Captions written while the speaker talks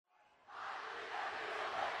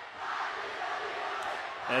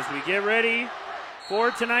as we get ready for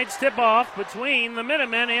tonight's tip-off between the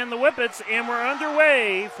Minutemen and the Whippets, and we're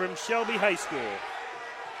underway from Shelby High School,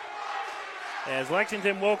 as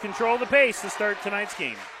Lexington will control the pace to start tonight's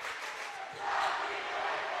game.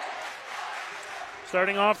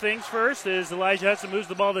 Starting off things first is Elijah Hudson moves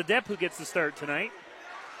the ball to Depp, who gets the start tonight.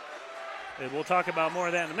 And we'll talk about more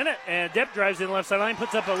of that in a minute. And Depp drives in the left sideline,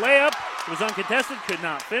 puts up a layup. It was uncontested, could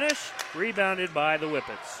not finish. Rebounded by the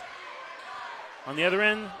Whippets. On the other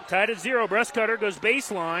end, tied at 0, Breastcutter goes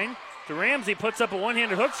baseline to Ramsey, puts up a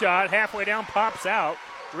one-handed hook shot. Halfway down, pops out.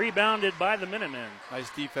 Rebounded by the Minutemen. Nice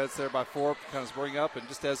defense there by Forup, kind of spring up. And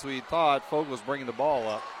just as we thought, Fogle was bringing the ball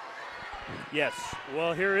up. Yes.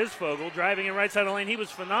 Well, here is Fogle driving in right side of the lane. He was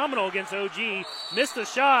phenomenal against OG. Missed the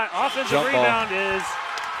shot. Offensive Jump rebound ball. is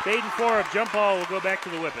Baden Forup. Jump ball will go back to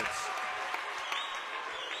the Whippets.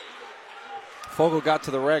 Fogle got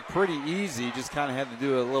to the rack pretty easy. Just kind of had to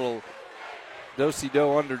do a little do-si-do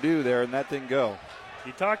underdo there, and that didn't go.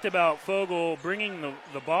 You talked about Fogle bringing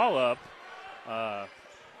the ball up.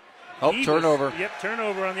 Turnover.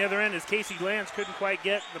 Turnover on the other end as Casey Lance couldn't quite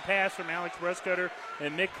get the pass from Alex Breastcutter,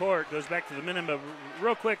 and Mick Court goes back to the minimum.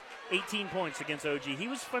 Real quick, 18 points against OG. He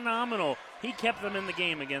was phenomenal. He kept them in the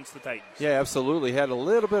game against the Titans. Yeah, absolutely. Had a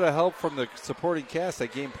little bit of help from the supporting cast.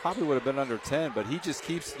 That game probably would have been under 10, but he just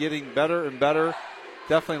keeps getting better and better.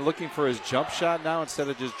 Definitely looking for his jump shot now instead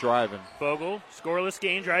of just driving. Fogle, scoreless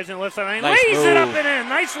game, drives in the left side, nice lays move. it up and in.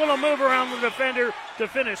 Nice little move around the defender to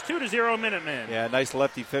finish. 2-0 Minutemen. Yeah, nice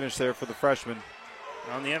lefty finish there for the freshman.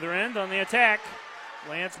 On the other end, on the attack,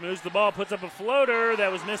 Lance moves the ball, puts up a floater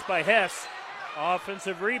that was missed by Hess.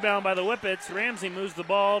 Offensive rebound by the Whippets. Ramsey moves the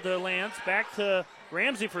ball to Lance. Back to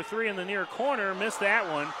Ramsey for 3 in the near corner. Missed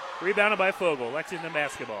that one. Rebounded by Fogle. Lexington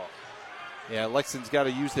basketball. Yeah, Lexington's got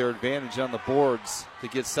to use their advantage on the boards to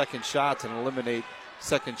get second shots and eliminate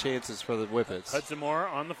second chances for the Whippets. Hudson Moore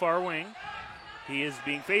on the far wing. He is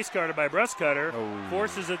being face guarded by Breastcutter.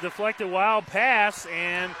 Forces a deflected wild pass,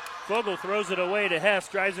 and Fogle throws it away to Hess.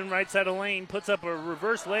 Drives in right side of the lane, puts up a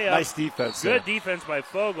reverse layup. Nice defense. Good defense by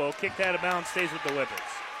Fogle. Kicked out of bounds, stays with the Whippets.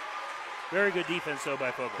 Very good defense, though,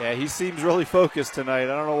 by Fogle. Yeah, he seems really focused tonight. I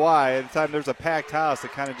don't know why. Anytime there's a packed house,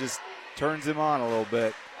 it kind of just turns him on a little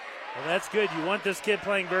bit. Well, that's good. You want this kid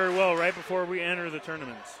playing very well right before we enter the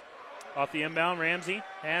tournaments. Off the inbound, Ramsey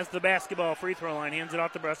has the basketball free throw line, hands it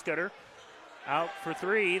off to Breastcutter. Out for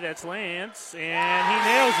 3, that's Lance, and he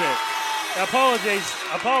nails it.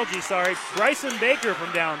 Apologies, Bryson Baker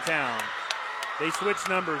from downtown. They switched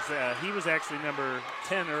numbers. He was actually number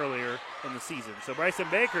 10 earlier in the season. So Bryson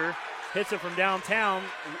Baker hits it from downtown.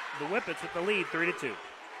 The Whippets with the lead, 3-2.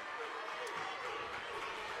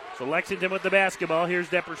 So Lexington with the basketball. Here's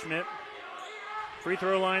Depperschmidt. Free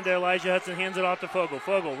throw line to Elijah Hudson. Hands it off to Fogle.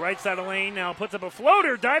 Fogle, right side of lane, now puts up a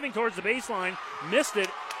floater, diving towards the baseline. Missed it.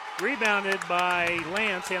 Rebounded by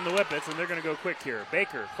Lance and the Whippets, and they're going to go quick here.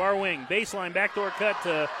 Baker, far wing, baseline, backdoor cut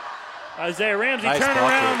to Isaiah Ramsey. Nice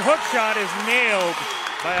Turnaround bucket. hook shot is nailed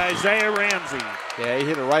by Isaiah Ramsey. Yeah, he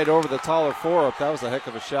hit it right over the taller Forup. That was a heck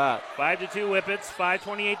of a shot. 5-2 Whippets,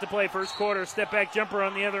 5:28 to play. First quarter, step back jumper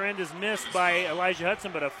on the other end is missed by Elijah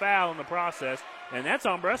Hudson, but a foul in the process. And that's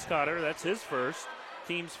on Breastcutter. That's his first,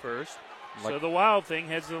 team's first. So the Wild thing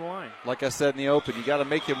heads to the line. Like I said in the open, you got to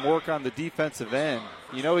make him work on the defensive end.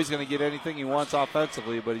 You know he's going to get anything he wants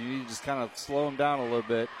offensively, but you need to just kind of slow him down a little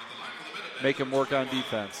bit, make him work on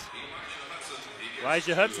defense.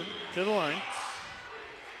 Elijah Hudson to the line.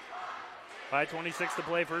 5:26 to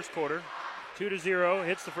play, first quarter. 2-0,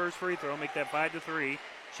 hits the first free throw, make that 5-3.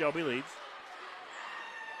 Shelby leads.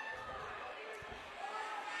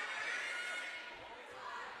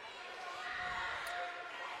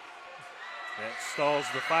 That stalls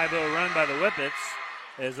the 5-0 run by the Whippets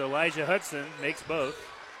as Elijah Hudson makes both.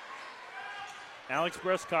 Alex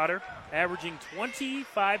Breastcutter averaging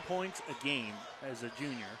 25 points a game as a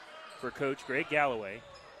junior for Coach Greg Galloway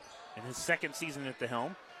in his second season at the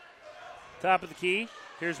helm. Top of the key,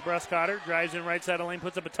 here's Breastcutter, drives in right side of the lane,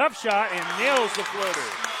 puts up a tough shot, and nails the floater.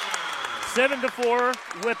 7-4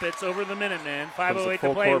 Whippets over the Minutemen. 5:08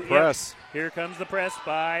 to play. Press. Here comes the press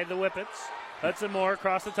by the Whippets. Hudson Moore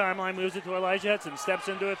across the timeline, moves it to Elijah Hudson, steps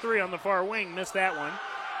into a 3 on the far wing, missed that one.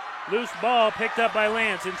 Loose ball picked up by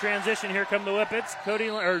Lance. In transition, here come the Whippets.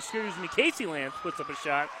 Casey Lance puts up a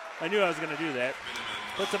shot. I knew I was going to do that.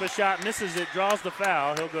 Puts up a shot, misses it, draws the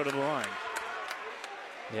foul. He'll go to the line.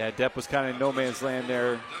 Yeah, Depp was kind of in no man's land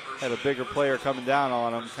there. Had a bigger player coming down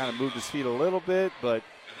on him. Kind of moved his feet a little bit, but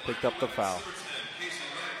picked up the foul.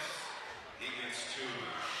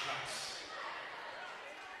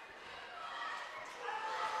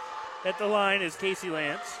 At the line is Casey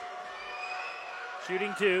Lance.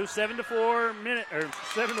 shooting 2, 7-4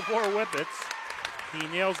 Whippets. He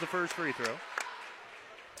nails the first free throw.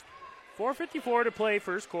 4:54 to play,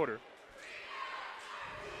 first quarter.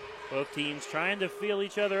 Both teams trying to feel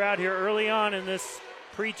each other out here early on in this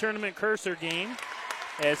pre-tournament Cursor game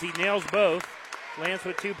as he nails both. Lance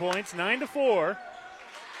with 2 points, 9-4.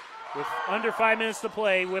 With under 5 minutes to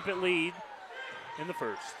play, Whippet lead in the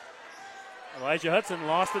first. Elijah Hudson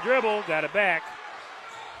lost the dribble, got it back.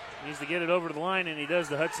 Needs to get it over to the line, and he does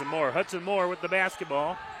to Hudson Moore. Hudson Moore with the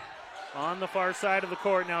basketball on the far side of the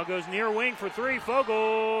court. Now goes near wing for 3.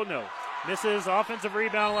 Fogle, no. Misses. Offensive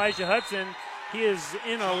rebound, Elijah Hudson. He is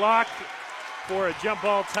in a lock for a jump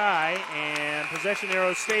ball tie, and possession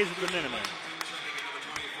arrow stays with the Minutemen.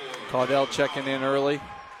 Caudell checking in early.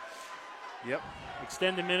 Yep.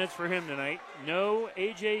 Extended minutes for him tonight. No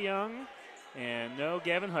A.J. Young and no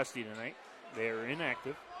Gavin Husty tonight. They are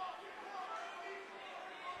inactive.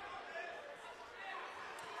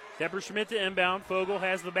 Depperschmidt to inbound. Fogle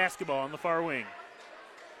has the basketball on the far wing.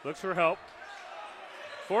 Looks for help.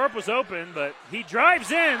 Forup was open, but he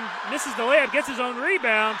drives in, misses the layup, gets his own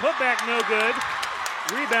rebound. Put back no good.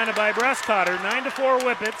 Rebounded by Brustcotter. 9-4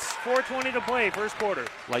 Whippets. 4:20 to play, first quarter.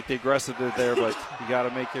 Like the aggressiveness there, but you got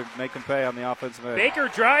to make him pay on the offensive end. Baker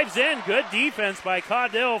drives in. Good defense by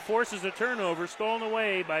Caudell. Forces a turnover. Stolen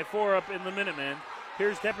away by Forup in the Minutemen.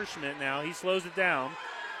 Here's Depperschmidt now. He slows it down.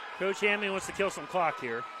 Coach Hamley wants to kill some clock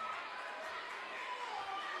here.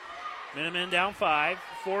 Minutemen down 5.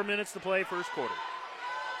 4 minutes to play, first quarter.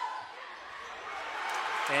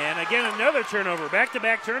 And again, another turnover.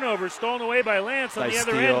 Back-to-back turnovers stolen away by Lance on nice the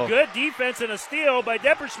other steal. end. Good defense and a steal by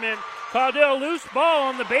Depperschmidt. Caudell, loose ball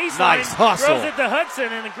on the baseline. Nice hustle. Throws it to Hudson,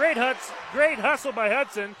 and a great hustle by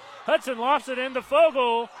Hudson. Hudson lofts it into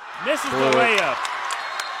Fogle. Misses the layup.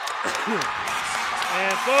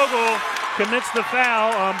 And Fogle commits the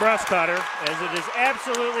foul on Brustcotter, as it is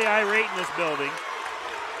absolutely irate in this building.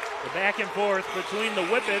 The back and forth between the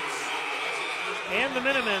Whippets and the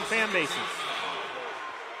Minutemen fan bases.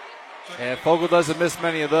 And Fogle doesn't miss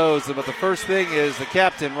many of those. But the first thing is the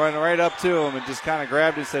captain running right up to him and just kind of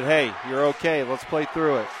grabbed him and said, hey, you're okay. Let's play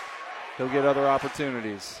through it. He'll get other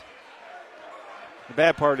opportunities. The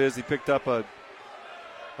bad part is he picked up a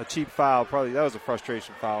cheap foul. Probably that was a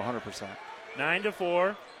frustration foul, 100%.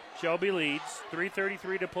 9-4. Shelby leads.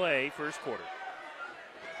 3:33 to play, first quarter.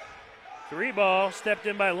 3 ball, stepped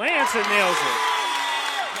in by Lance and nails it.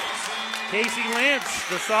 Casey Lance,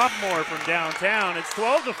 the sophomore from downtown. It's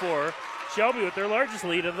 12-4. Shelby with their largest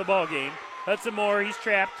lead of the ball game. Hudson Moore, he's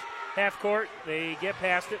trapped. Half court, they get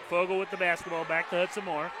past it. Fogle with the basketball, back to Hudson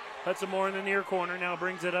Moore. Hudson Moore in the near corner, now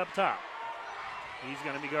brings it up top. He's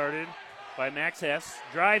going to be guarded by Max Hess.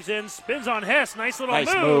 Drives in, spins on Hess. Nice little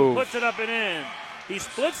move. Puts it up and in. He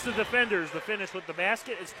splits the defenders. The finish with the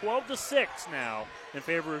basket is 12-6 now in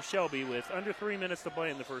favor of Shelby with under 3 minutes to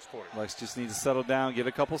play in the first quarter. Lex just needs to settle down, get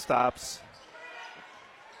a couple stops.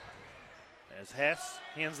 As Hess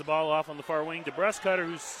hands the ball off on the far wing to Brustcotter,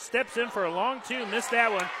 who steps in for a long 2. Missed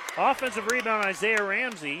that one. Offensive rebound, Isaiah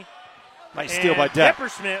Ramsey. Nice steal by Depp.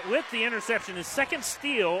 Depperschmidt with the interception, his second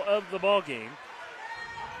steal of the ball game.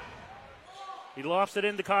 He lofts it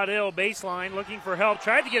into Caudell, baseline, looking for help.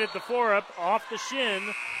 Tried to get it to Forup, off the shin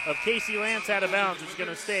of Casey Lance, out of bounds. It's going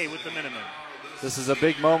to stay with the Minutemen. This is a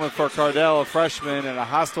big moment for Caudell, a freshman in a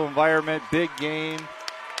hostile environment, big game.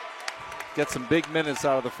 Get some big minutes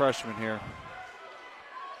out of the freshman here.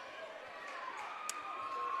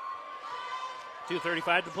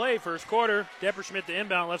 2:35 to play, first quarter. Depperschmidt to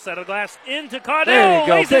inbound, left side of the glass, into Caudell. There you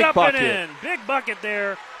go, lays big it up bucket. and in. Big bucket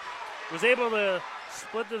there. Was able to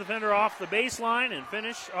split the defender off the baseline and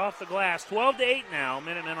finish off the glass. 12-8 now.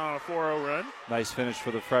 Minutemen on a 4-0 run. Nice finish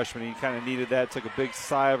for the freshman. He kind of needed that. Took a big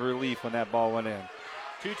sigh of relief when that ball went in.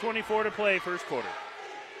 2:24 to play, first quarter.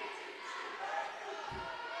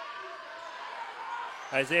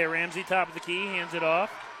 Isaiah Ramsey, top of the key, hands it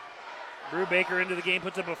off. Brew Baker into the game,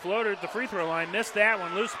 puts up a floater at the free throw line. Missed that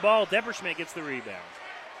one. Loose ball. Depperschmidt gets the rebound.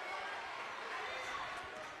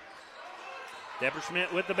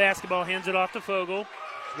 Depperschmidt with the basketball, hands it off to Fogle.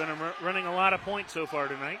 He's been running a lot of points so far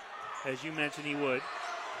tonight, as you mentioned he would.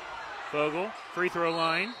 Fogle, free throw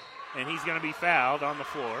line, and he's going to be fouled on the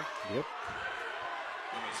floor. Yep.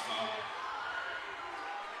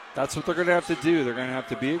 That's what they're going to have to do. They're going to have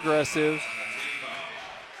to be aggressive.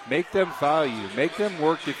 Make them foul you. Make them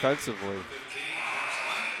work defensively.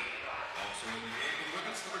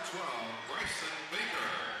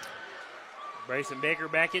 Bryson Baker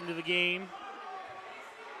back into the game.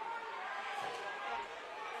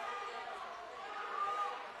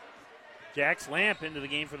 Jax Lamp into the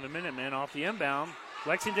game from the Minutemen off the inbound.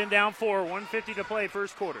 Lexington down 4, 1:50 to play,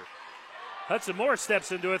 first quarter. Hudson Moore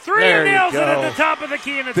steps into a three There and you nails it at go. the top of the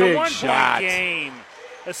key, and it's Big a 1 point shot. game.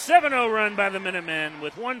 A 7-0 run by the Minutemen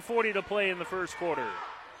with 1:40 to play in the first quarter.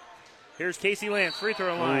 Here's Casey Lance, free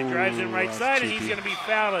throw line, drives in right that's side, and he's cheeky. going to be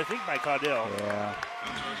fouled, I think, by Caudill. Yeah.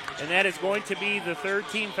 And that is going to be the third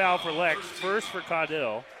team foul for Lex, first for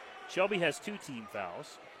Caudill. Shelby has 2 team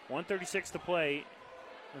fouls, 1:36 to play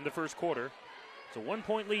in the first quarter. It's a 1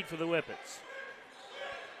 point lead for the Whippets.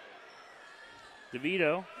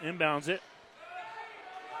 DeVito inbounds it.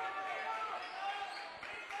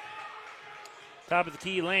 Top of the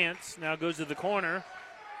key, Lance now goes to the corner.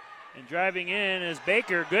 And driving in is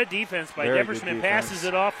Baker. Good defense by Very good Depperschmidt. defense. Passes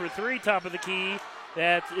it off for 3, top of the key.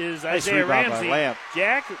 That is Nice Isaiah rebound by Ramsey. Lamp.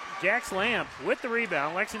 Jack's Lamp with the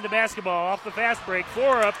rebound. Lexington basketball off the fast break.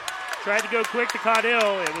 4 up. Tried to go quick to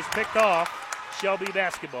Caudill. It was picked off. Shelby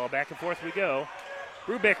basketball. Back and forth we go.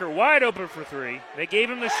 Brubaker wide open for 3. They gave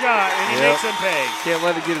him the shot, and he makes him pay. Can't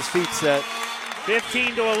let him get his feet set.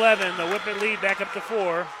 15-11. The Whippet lead back up to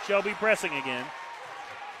 4. Shelby pressing again.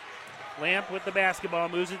 Lamp with the basketball,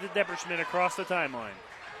 moves it to Depperschmidt across the timeline.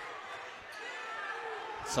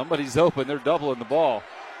 Somebody's open. They're doubling the ball.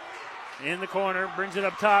 In the corner, brings it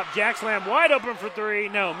up top. Jax Lamp wide open for 3.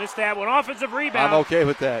 No, missed that one. Offensive rebound. I'm okay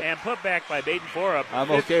with that. And put back by Baden Forup.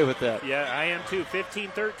 I'm okay with that. Yeah, I am too.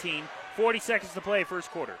 15-13. 40 seconds to play,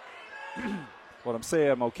 first quarter. What I'm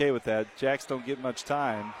saying, I'm okay with that. Jacks don't get much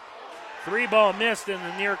time. 3 ball missed in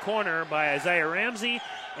the near corner by Isaiah Ramsey.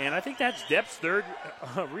 And I think that's Depp's third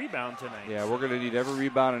rebound tonight. Yeah, we're going to need every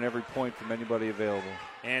rebound and every point from anybody available.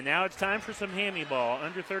 And now it's time for some hammy ball.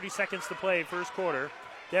 Under 30 seconds to play, first quarter.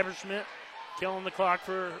 Depperschmidt killing the clock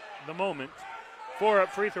for the moment. 4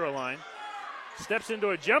 up free throw line. Steps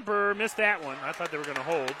into a jumper, missed that one. I thought they were going to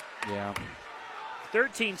hold. Yeah.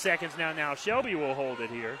 13 seconds now. Now Shelby will hold it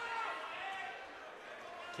here.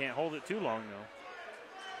 Can't hold it too long, though.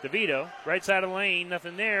 DeVito, right side of the lane,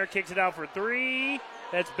 nothing there. Kicks it out for 3.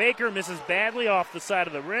 That's Baker, misses badly off the side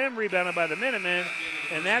of the rim, rebounded by the Minutemen.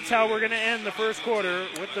 And that's how we're going to end the first quarter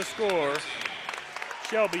with the score.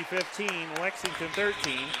 Shelby 15, Lexington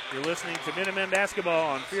 13. You're listening to Minutemen Basketball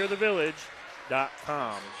on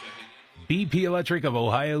fearthevillage.com. BP Electric of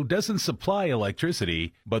Ohio doesn't supply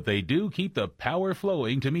electricity, but they do keep the power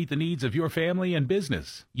flowing to meet the needs of your family and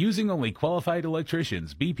business. Using only qualified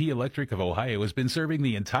electricians, BP Electric of Ohio has been serving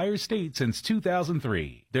the entire state since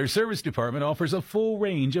 2003. Their service department offers a full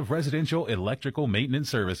range of residential electrical maintenance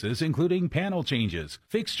services, including panel changes,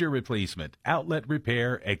 fixture replacement, outlet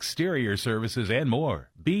repair, exterior services, and more.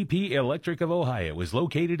 BP Electric of Ohio is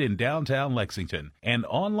located in downtown Lexington and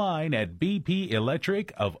online at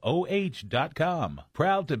bpelectricofoh.com.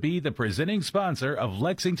 Proud to be the presenting sponsor of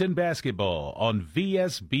Lexington Basketball on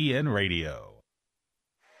VSBN Radio.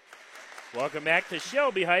 Welcome back to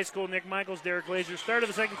Shelby High School. Nick Michaels, Derek Glazer. Start of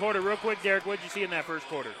the second quarter. Real quick, Derek, what did you see in that first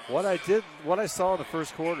quarter? What I saw in the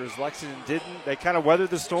first quarter is Lexington they kind of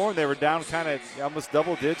weathered the storm. They were down kind of almost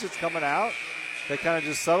double digits coming out. They kind of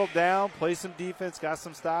just settled down, played some defense, got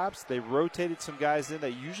some stops. They rotated some guys in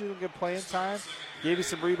that usually don't get playing time, gave you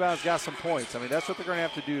some rebounds, got some points. I mean, that's what they're going to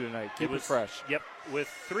have to do tonight. Keep it fresh. Yep. With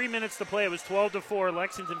 3 minutes to play, it was 12-4.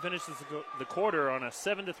 Lexington finishes the quarter on a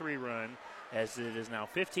 7-3 run, as it is now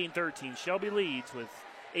 15-13. Shelby leads with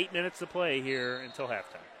 8 minutes to play here until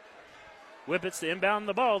halftime. Whippets to inbound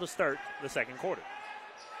the ball to start the second quarter.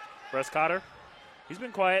 Russ Cotter. He's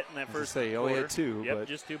been quiet in that first quarter. He only had 2. Yep, but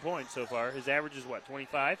just 2 points so far. His average is,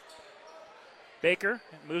 25? Baker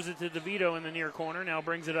moves it to DeVito in the near corner. Now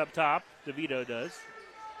brings it up top. DeVito does.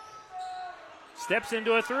 Steps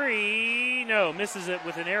into a 3. No, misses it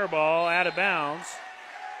with an air ball out of bounds.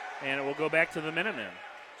 And it will go back to the Minutemen.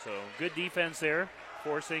 So good defense there,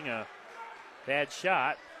 forcing a bad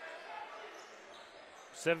shot.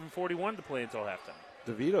 7:41 to play until halftime.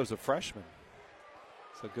 DeVito's a freshman.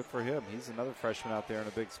 So good for him. He's another freshman out there in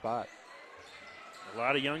a big spot. A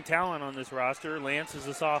lot of young talent on this roster. Lance is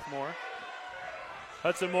a sophomore.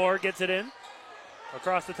 Hudson Moore gets it in.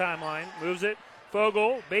 Across the timeline. Moves it.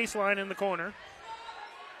 Fogle, baseline in the corner.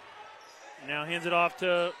 Now hands it off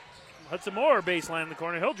to Hudson Moore, baseline in the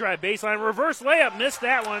corner. He'll drive baseline. Reverse layup. Missed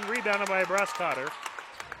that one. Rebounded by Russ Cotter.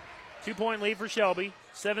 2-point lead for Shelby.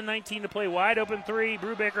 7:19 to play. Wide open 3.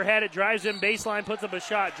 Brubaker had it. Drives in baseline. Puts up a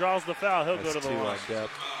shot. Draws the foul. He'll go to the line. On Depp.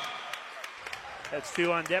 That's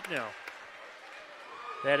 2 on Depp now.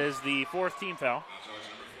 That is the 4th team foul.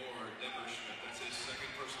 That's his second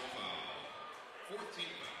personal foul. 14 foul.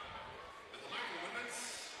 At the line for the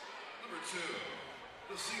Whippets, number 2,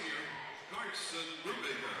 the senior, Carson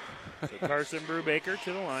Brubaker. So Carson Brubaker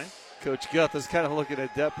to the line. Coach Guth is kind of looking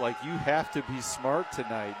at Depp like, you have to be smart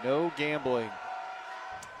tonight. No gambling.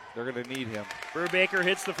 They're going to need him. Brubaker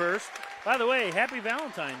hits the first. By the way, happy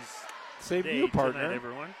Valentine's Same Day you, partner. tonight,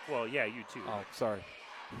 everyone. Well, yeah, you too. Oh, sorry.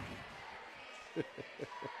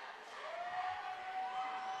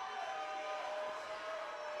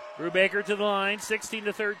 Brubaker to the line,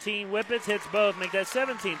 16-13. Whippets hits both, make that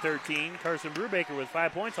 17-13. Carson Brubaker with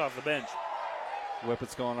 5 points off the bench.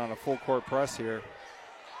 Whippets going on a full court press here.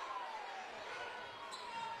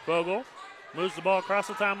 Vogel moves the ball across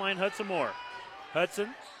the timeline. Hudson Moore. Hudson,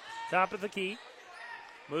 top of the key.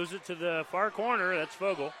 Moves it to the far corner. That's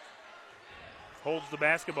Vogel. Holds the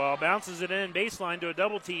basketball. Bounces it in. Baseline to a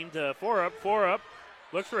double team to four up.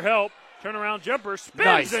 Looks for help. Turnaround jumper. Spins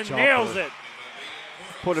Nice and jumper. nails it.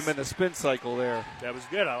 Put him in the spin cycle there. That was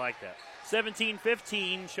good. I like that.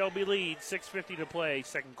 17-15. Shelby leads. 6:50 to play.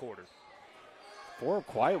 Second quarter. Four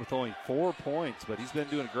quiet with only 4 points, but he's been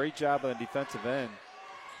doing a great job on the defensive end.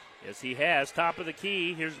 Yes, he has. Top of the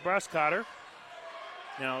key. Here's Bruscotter.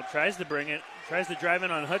 Now tries to drive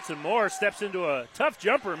in on Hudson Moore. Steps into a tough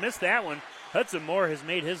jumper. Missed that one. Hudson Moore has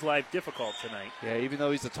made his life difficult tonight. Yeah, even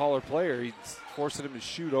though he's a taller player, he's forcing him to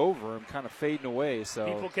shoot over him, kind of fading away.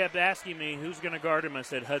 So People kept asking me who's going to guard him. I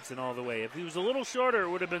said Hudson all the way. If he was a little shorter, it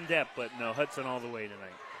would have been Depp, but no, Hudson all the way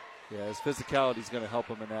tonight. yeah, his physicality is going to help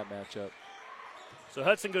him in that matchup. So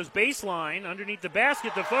Hudson goes baseline underneath the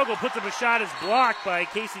basket. The Vogel puts up a shot. It's blocked by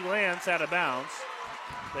Casey Lance out of bounds.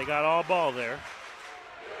 They got all ball there.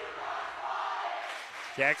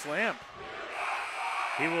 Jax Lamp.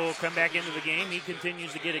 He will come back into the game. He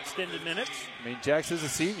continues to get extended minutes. I mean, Jax is a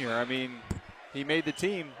senior. I mean, he made the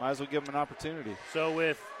team. Might as well give him an opportunity. So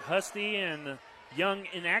with Husty and Young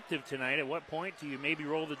inactive tonight, at what point do you maybe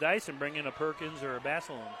roll the dice and bring in a Perkins or a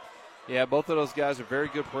Basselon? Yeah, both of those guys are very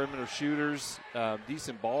good perimeter shooters,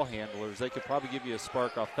 decent ball handlers. They could probably give you a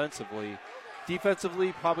spark offensively.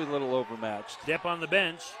 Defensively, probably a little overmatched. Depp on the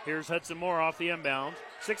bench. Here's Hudson Moore off the inbound.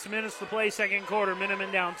 6 minutes to play, second quarter.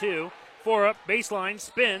 Minutemen down 2. 4 up, baseline,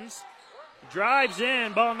 spins. Drives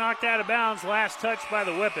in, ball knocked out of bounds. Last touch by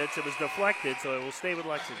the Whippets. It was deflected, so it will stay with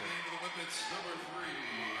Lexington.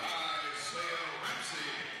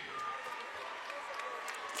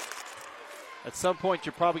 At some point,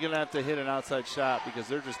 you're probably going to have to hit an outside shot because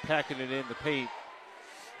they're just packing it in the paint,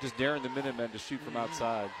 just daring the Minutemen to shoot from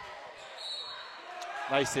outside.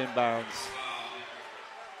 Nice inbounds.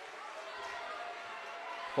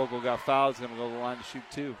 Vogel got fouled. He's going to go to the line to shoot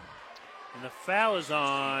 2. And the foul is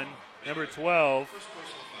on number 12,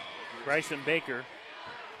 Bryson Baker.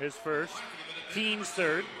 His first. Team's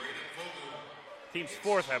third. Team's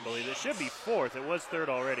fourth, I believe. It should be fourth. It was third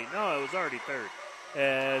already. No, it was already third.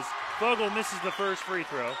 As Vogel misses the first free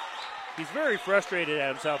throw. He's very frustrated at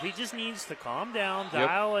himself. He just needs to calm down,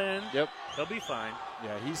 dial in. Yep. He'll be fine.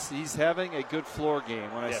 Yeah, he's having a good floor game.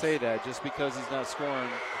 When I say that, just because he's not scoring,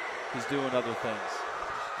 he's doing other things.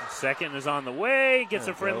 Second is on the way. Gets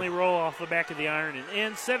a friendly roll off the back of the iron and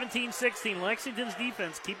in. 17-16. Lexington's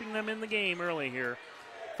defense keeping them in the game early here.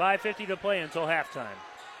 5:50 to play until halftime.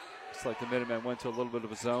 It's like the Minutemen went to a little bit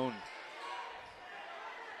of a zone.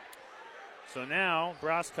 So now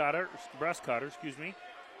Bruscotter,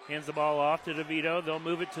 hands the ball off to DeVito. They'll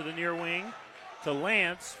move it to the near wing to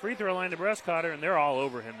Lance. Free throw line to Bruscotter, and they're all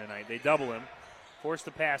over him tonight. They double him. Forced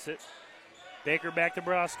to pass it. Baker back to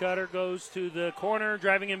Bruscotter, goes to the corner,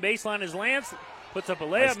 driving in baseline as Lance puts up a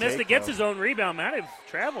layup, Nice missed take, it, gets though. his own rebound. Might have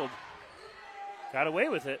traveled. Got away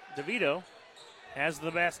with it. DeVito has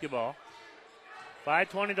the basketball.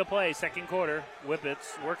 5:20 to play, second quarter.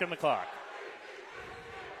 Whippets working the clock.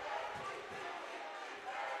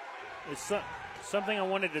 It's something I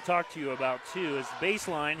wanted to talk to you about, too, is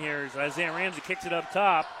baseline here as Isaiah Ramsey kicks it up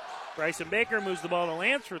top. Bryson Baker moves the ball to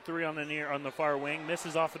Lance for 3 on the far wing,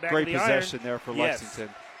 misses off the back Great of the iron. Great possession there for Lexington.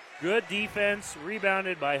 Good defense,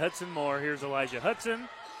 rebounded by Hudson Moore. Here's Elijah Hudson.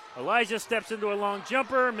 Elijah steps into a long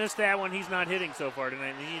jumper, missed that one. He's not hitting so far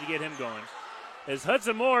tonight. They need to get him going. As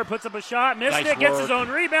Hudson Moore puts up a shot, missed Nice it, gets work. his own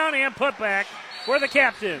rebound and putback for the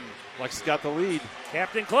captain. Lex got the lead.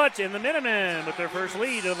 Captain Clutch and the Minutemen with their first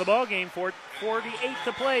lead of the ball game. 4:48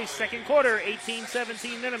 to play, second quarter,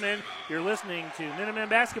 18-17 Minutemen. You're listening to Minutemen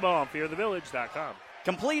basketball on fearthevillage.com.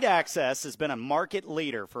 Complete Access has been a market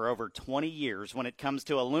leader for over 20 years when it comes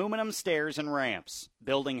to aluminum stairs and ramps.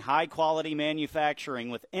 Building high-quality manufacturing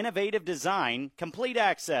with innovative design, Complete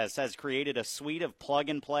Access has created a suite of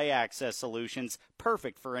plug-and-play access solutions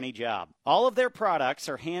perfect for any job. All of their products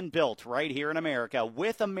are hand-built right here in America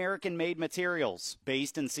with American-made materials.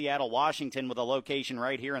 Based in Seattle, Washington, with a location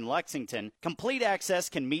right here in Lexington, Complete Access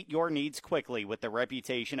can meet your needs quickly with the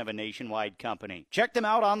reputation of a nationwide company. Check them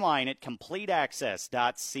out online at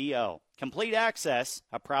CompleteAccess.co. Complete Access,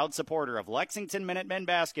 a proud supporter of Lexington Minutemen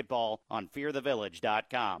basketball on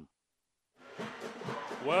fearthevillage.com.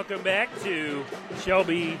 Welcome back to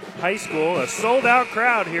Shelby High School. A sold-out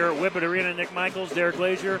crowd here at Whippet Arena. Nick Michaels, Derek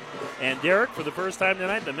Glazier, and Derek, for the first time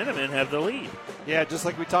tonight, the Minutemen have the lead. Yeah, just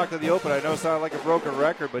like we talked at the open, I know it sounded like a broken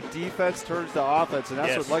record, but defense turns to offense, and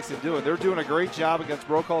that's what Lexington's doing. They're doing a great job against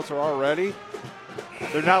Brockhalter already.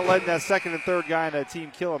 They're not letting that second and third guy in that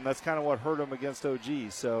team kill them. That's kind of what hurt them against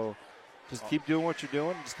OG. So just keep doing what you're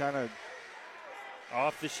doing. Just kind of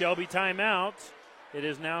off the Shelby timeout. It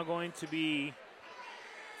is now going to be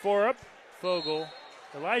Forup, Fogle,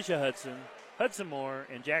 Elijah Hudson, Hudson Moore,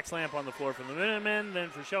 and Jack Slamp on the floor for the Minutemen. Then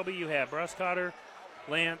for Shelby, you have Russ Cotter,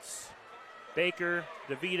 Lance, Baker,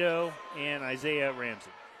 DeVito, and Isaiah Ramsey.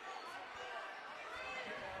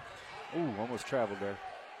 Ooh, almost traveled there.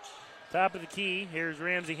 Top of the key. Here's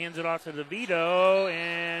Ramsey, hands it off to DeVito,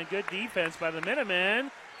 and good defense by the Minutemen.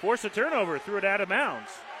 Forced a turnover, threw it out of bounds.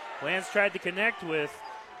 Lance tried to connect with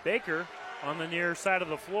Baker on the near side of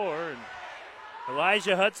the floor, and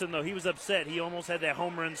Elijah Hudson, though, he was upset. He almost had that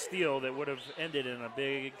home run steal that would have ended in a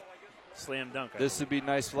big slam dunk. This would be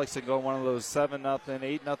nice for Lexington to go one of those 7-0,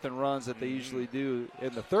 8-0 runs that they usually do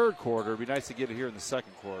in the third quarter. It would be nice to get it here in the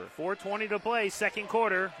second quarter. 4:20 to play, second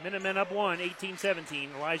quarter. Minutemen up 1, 18-17.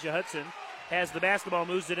 Elijah Hudson has the basketball,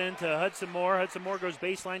 moves it into Hudson Moore. Hudson Moore goes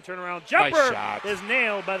baseline, turnaround. Jumper is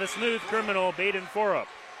nailed by the smooth criminal, Baden Forup,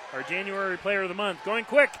 our January player of the month. Going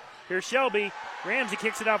quick. Here's Shelby. Ramsey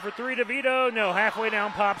kicks it out for 3. DeVito, no, halfway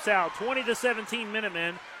down, pops out. 20-17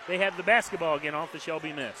 Minutemen. They have the basketball again off the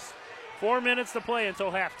Shelby miss. 4 minutes to play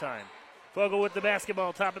until halftime. Fogle with the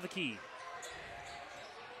basketball, top of the key.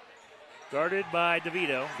 Guarded by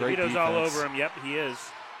DeVito. Great DeVito's defense. all over him. Yep, he is.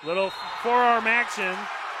 Little forearm action,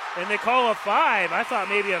 and they call a 5. I thought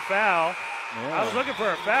maybe a foul. Yeah. I was looking for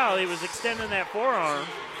a foul. He was extending that forearm.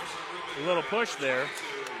 A little push there.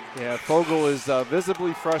 Yeah, Fogle is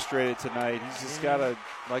visibly frustrated tonight. He's just got to,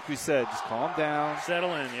 like we said, just calm down.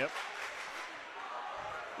 Settle in, yep.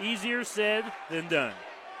 Easier said than done.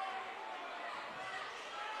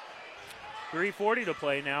 3:40 to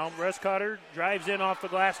play now. Russ Cotter drives in off the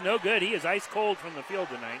glass. No good. He is ice cold from the field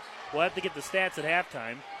tonight. We'll have to get the stats at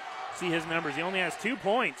halftime. See his numbers. He only has 2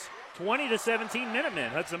 points. 20-17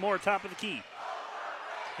 Minutemen. Hudson Moore, top of the key.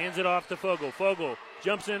 Hands it off to Fogle. Fogle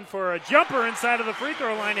jumps in for a jumper inside of the free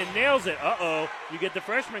throw line and nails it. Uh-oh. You get the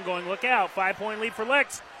freshman going. Look out. 5-point lead for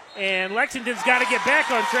Lex. And Lexington's got to get back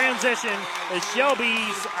on transition as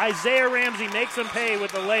Shelby's Isaiah Ramsey makes them pay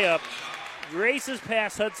with the layup. Races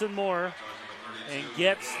past Hudson Moore and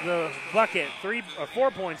gets the bucket. 4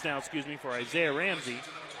 points now, for Isaiah Ramsey.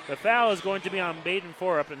 The foul is going to be on Baden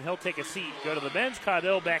Forup, and he'll take a seat, go to the bench.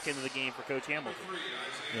 Caudill back into the game for Coach Hamilton.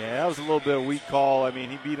 Yeah, that was a little bit of a weak call. I mean,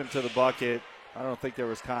 he beat him to the bucket. I don't think there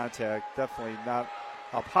was contact. Definitely not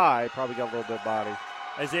up high. Probably got a little bit of body.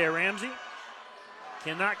 Isaiah Ramsey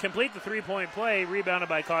cannot complete the three-point play. Rebounded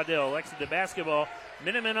by Caudill. Lexington basketball.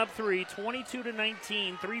 Minutemen up 3,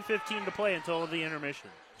 22-19, 3:15 to play until the intermission.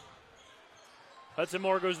 Hudson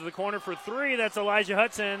Moore goes to the corner for 3. That's Elijah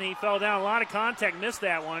Hudson. He fell down. A lot of contact. Missed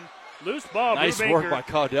that one. Loose ball. Nice Brubaker. work by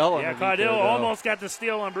Caudill. Yeah, Caudill almost got the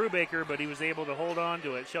steal on Brubaker, but he was able to hold on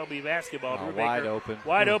to it. Shelby basketball. Brubaker wide open.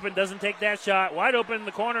 Wide open. Doesn't take that shot. Wide open in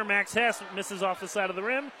the corner. Max Hess misses off the side of the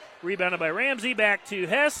rim. Rebounded by Ramsey. Back to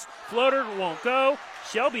Hess. Floater won't go.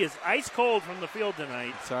 Shelby is ice cold from the field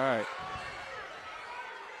tonight. It's all right.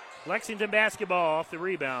 Lexington basketball off the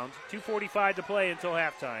rebound. 2:45 to play until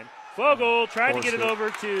halftime. Fogle tried to get it over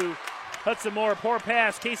to Hudson Moore. Poor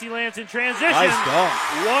pass. Casey Lance in transition. Nice dunk.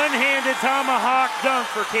 One-handed tomahawk dunk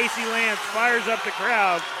for Casey Lance. Fires up the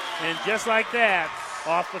crowd. And just like that,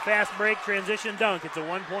 off the fast break transition dunk, it's a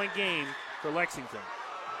 1-point game for Lexington.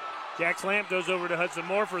 Jack Slamp goes over to Hudson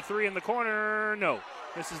Moore for 3 in the corner. No.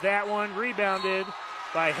 Misses that one. Rebounded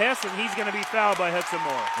by Hess, and he's going to be fouled by Hudson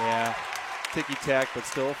Moore. Yeah. Ticky-tack, but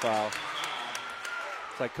still a foul.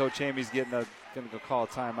 It's like Coach Amy's going to go call a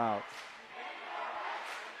timeout.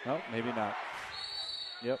 No, maybe not.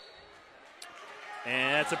 Yep.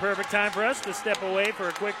 And that's a perfect time for us to step away for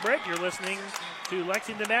a quick break. You're listening to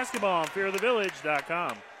Lexington Basketball on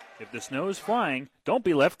fearofthevillage.com. If the snow is flying, don't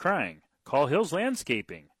be left crying. Call Hills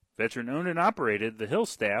Landscaping. Veteran-owned and operated, the Hills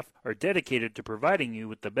staff are dedicated to providing you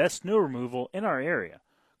with the best snow removal in our area.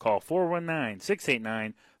 Call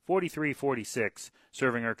 419-689-4346.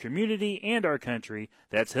 Serving our community and our country.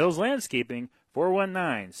 That's Hills Landscaping,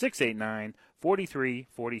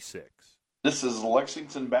 419-689-4346. This is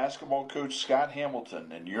Lexington basketball coach Scott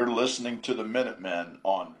Hamilton, and you're listening to the Minutemen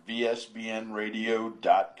on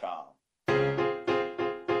VSBNradio.com.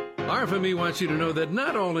 RFME wants you to know that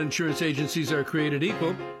not all insurance agencies are created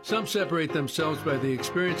equal. Some separate themselves by the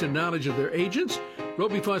experience and knowledge of their agents,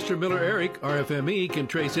 Roby Foster Miller Eric, RFME, can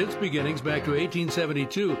trace its beginnings back to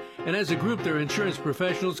 1872, and as a group, their insurance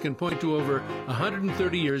professionals can point to over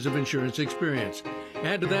 130 years of insurance experience.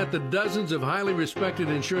 Add to that the dozens of highly respected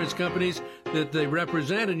insurance companies that they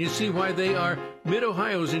represent, and you see why they are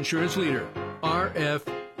Mid-Ohio's insurance leader,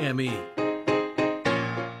 RFME.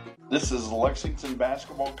 This is Lexington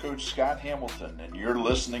basketball coach Scott Hamilton, and you're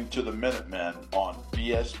listening to the Minutemen on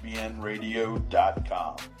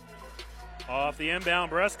BSBNradio.com. Off the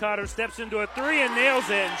inbound, Brustcotter steps into a three and nails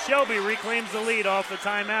it, and Shelby reclaims the lead off the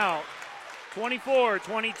timeout.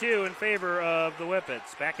 24-22 in favor of the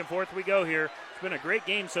Whippets. Back and forth we go here. It's been a great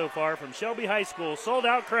game so far from Shelby High School.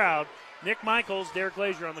 Sold-out crowd. Nick Michaels, Derek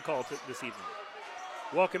Glazier on the call this evening.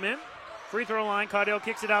 Welcome in. Free throw line, Caudell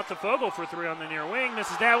kicks it out to Fogle for three on the near wing.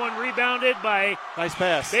 Misses that one, rebounded by nice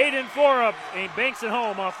pass. Baden Forup, and banks it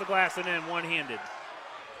home off the glass and in one-handed.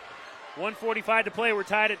 1:45 to play. We're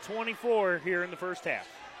tied at 24 here in the first half.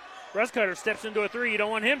 Brustcutter steps into a three. You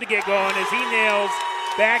don't want him to get going as he nails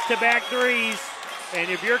back-to-back threes.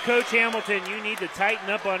 And if you're Coach Hamilton, you need to tighten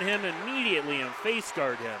up on him immediately and face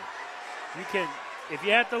guard him. You can, if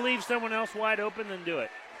you have to leave someone else wide open, then do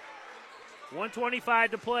it.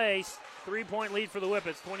 1:25 to play. 3-point lead for the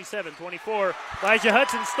Whippets, 27-24. Elijah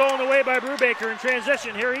Hudson stolen away by Brubaker in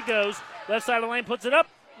transition. Here he goes. Left side of the lane, puts it up.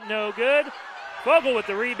 No good. Fogle with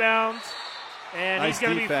the rebounds. And nice he's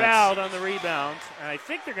going to be defense. fouled on the rebounds. And I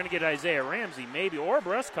think they're going to get Isaiah Ramsey, maybe, or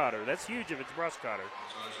Brustcotter. That's huge if it's Brustcotter.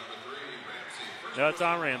 No, it's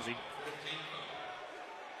on Ramsey.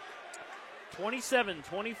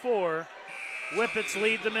 27-24. Whippets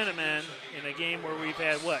lead the Minutemen in a game where we've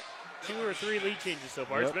had, 2 or 3 lead changes so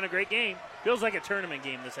far. Yep. It's been a great game. Feels like a tournament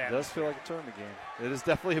game this It afternoon. does feel like a tournament game. It is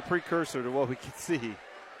definitely a precursor to what we can see.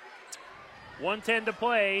 1:10 to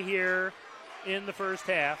play here in the first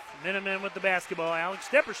half. Minutemen with the basketball. Alex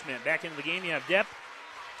Depperschmidt back into the game. You have Depp,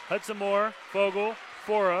 Hudson Moore, Fogle,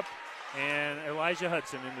 Forup, and Elijah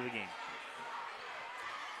Hudson into the game.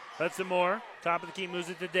 Hudson Moore, top of the key, moves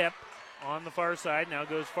it to Depp on the far side. Now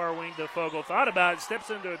goes far wing to Fogle. Thought about it, steps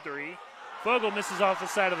into a three. Fogle misses off the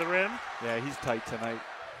side of the rim. Yeah, he's tight tonight.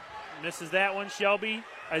 Misses that one. Shelby.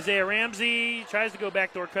 Isaiah Ramsey tries to go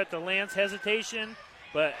backdoor cut to Lance. Hesitation.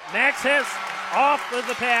 But Max Hess off of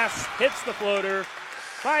the pass. Hits the floater.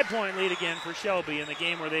 5-point lead again for Shelby in the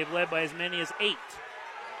game where they've led by as many as 8.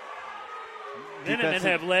 Minutemen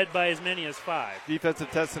have led by as many as 5. Defensive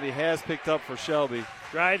intensity has picked up for Shelby.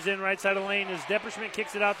 Drives in right side of the lane as Depperschmidt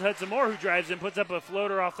kicks it out to Hudson Moore, who drives in, puts up a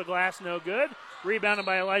floater off the glass, no good. Rebounded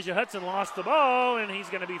by Elijah Hudson, lost the ball, and he's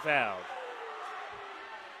going to be fouled.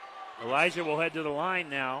 Elijah will head to the line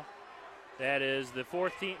now. That is the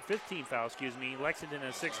 15th foul, Lexington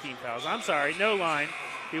has 16 fouls. I'm sorry, no line.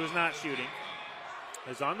 He was not shooting.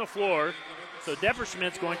 It's on the floor, so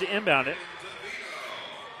Depperschmidt's going to inbound it.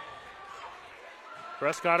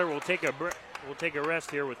 Brustcotter will take a rest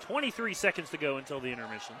here with 23 seconds to go until the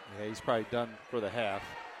intermission. Yeah, he's probably done for the half.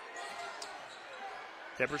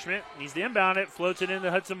 Depperschmidt needs to inbound it, floats it into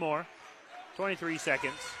Hudson Moore. 23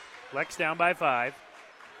 seconds. Lex down by 5.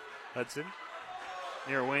 Hudson,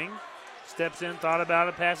 near wing, steps in, thought about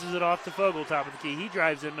it, passes it off to Fogle, top of the key. He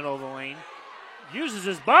drives in middle of the lane, uses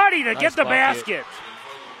his body to get the basket.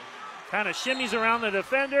 Kind of shimmies around the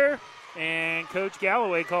defender, and Coach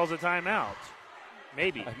Galloway calls a timeout.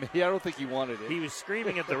 Maybe. I don't think he wanted it. He was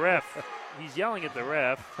screaming at the ref. He's yelling at the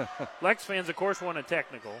ref. Lex fans, of course, want a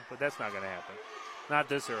technical, but that's not going to happen. Not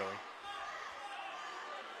this early.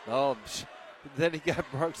 Oh, then he got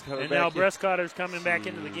Brustcotter. And now Brustcotter's coming back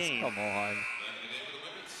into the game. Come on.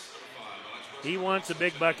 He wants a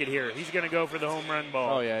big bucket here. He's going to go for the home run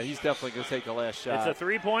ball. Oh, yeah, he's definitely going to take the last shot. It's a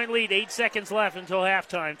 3-point lead, 8 seconds left until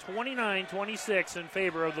halftime. 29-26 in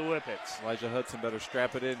favor of the Whippets. Elijah Hudson better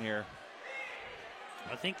strap it in here.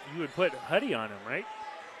 I think you would put Huddy on him, right?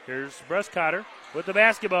 Here's Brustcotter with the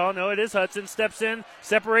basketball. No, it is Hudson. Steps in.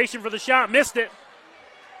 Separation for the shot. Missed it.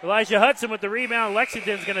 Elijah Hudson with the rebound.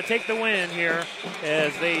 Lexington's going to take the win here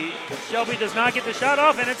as Shelby does not get the shot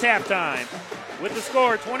off, and it's halftime. With the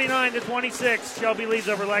score, 29-26, Shelby leads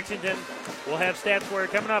over Lexington. We'll have Stat Square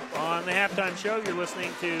coming up on the halftime show. You're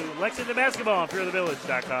listening to Lexington Basketball on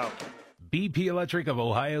FearTheVillage.com. BP Electric of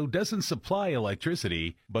Ohio doesn't supply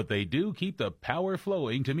electricity, but they do keep the power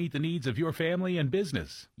flowing to meet the needs of your family and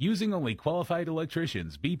business. Using only qualified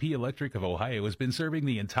electricians, BP Electric of Ohio has been serving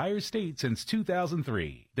the entire state since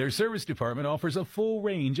 2003. Their service department offers a full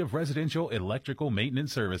range of residential electrical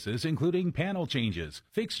maintenance services, including panel changes,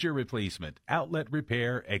 fixture replacement, outlet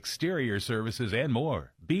repair, exterior services, and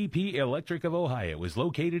more. BP Electric of Ohio is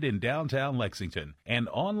located in downtown Lexington and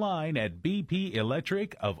online at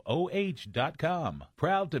bpelectricofoh.com.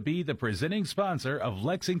 Proud to be the presenting sponsor of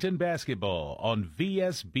Lexington basketball on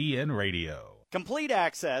VSBN Radio. Complete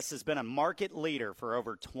Access has been a market leader for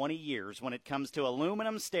over 20 years when it comes to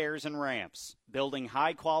aluminum stairs and ramps. Building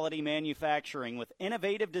high-quality manufacturing with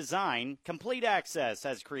innovative design, Complete Access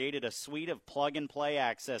has created a suite of plug-and-play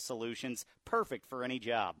access solutions perfect for any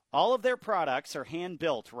job. All of their products are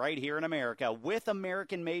hand-built right here in America with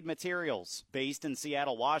American-made materials. Based in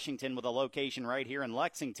Seattle, Washington, with a location right here in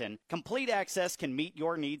Lexington, Complete Access can meet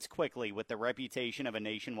your needs quickly with the reputation of a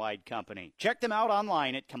nationwide company. Check them out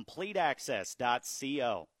online at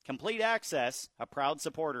CompleteAccess.co. Complete Access, a proud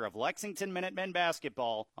supporter of Lexington Minutemen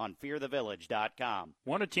basketball on FearTheVillage.com.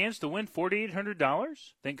 Want a chance to win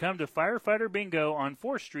 $4,800? Then come to Firefighter Bingo on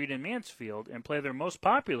 4th Street in Mansfield and play their most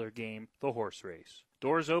popular game, the horse race.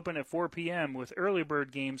 Doors open at 4 p.m. with early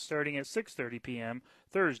bird games starting at 6:30 p.m.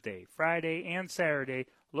 Thursday, Friday, and Saturday,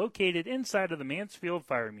 located inside of the Mansfield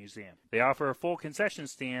Fire Museum. They offer a full concession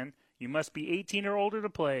stand. You must be 18 or older to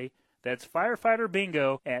play. That's Firefighter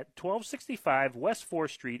Bingo at 1265 West 4th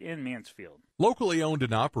Street in Mansfield. Locally owned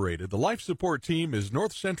and operated, the Life Support Team is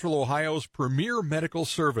North Central Ohio's premier medical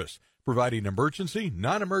service, providing emergency,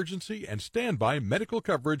 non-emergency, and standby medical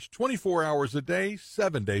coverage 24 hours a day,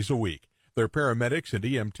 7 days a week. Their paramedics and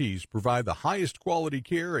EMTs provide the highest quality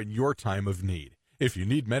care in your time of need. If you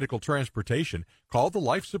need medical transportation, call the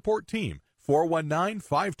Life Support Team,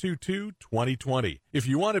 419-522-2020. If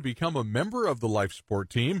you want to become a member of the Life Support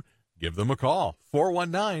Team, give them a call,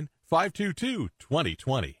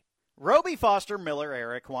 419-522-2020. Roby Foster Miller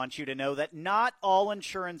Eric wants you to know that not all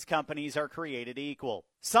insurance companies are created equal.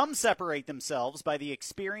 Some separate themselves by the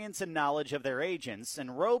experience and knowledge of their agents,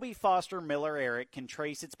 and Roby Foster Miller Eric can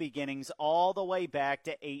trace its beginnings all the way back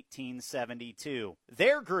to 1872.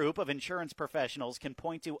 Their group of insurance professionals can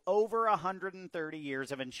point to over 130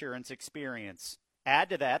 years of insurance experience.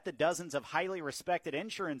 Add to that the dozens of highly respected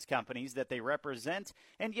insurance companies that they represent,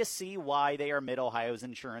 and you see why they are Mid-Ohio's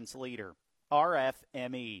insurance leader,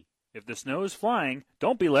 RFME. If the snow is flying,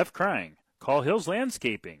 don't be left crying. Call Hills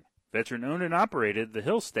Landscaping. Veteran-owned and operated, the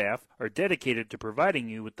Hills staff are dedicated to providing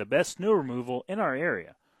you with the best snow removal in our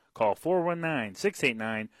area. Call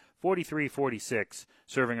 419-689-4346.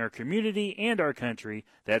 Serving our community and our country,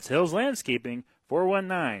 that's Hills Landscaping,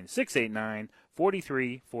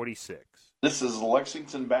 419-689-4346. This is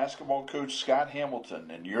Lexington basketball coach Scott Hamilton,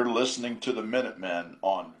 and you're listening to the Minutemen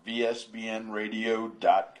on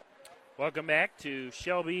VSBNradio.com. Welcome back to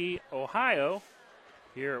Shelby, Ohio,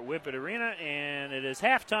 here at Whippet Arena, and it is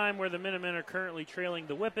halftime where the Minutemen are currently trailing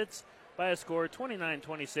the Whippets by a score of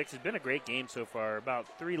 29-26. It's been a great game so far.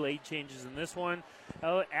 About 3 late changes in this one.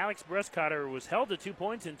 Alex Bruscotter was held to 2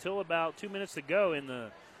 points until about 2 minutes to go in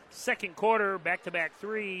the second quarter. Back-to-back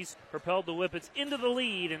threes propelled the Whippets into the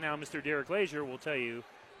lead, and now Mr. Derek Glazier will tell you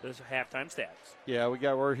the halftime stats. Yeah,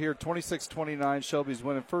 we're here 26-29. Shelby's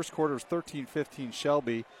winning. First quarter was 13-15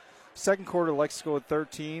 Shelby. Second quarter, Lex scored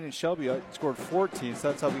 13, and Shelby scored 14, so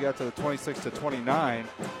that's how we got to the 26-29.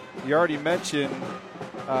 You already mentioned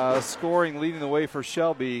scoring leading the way for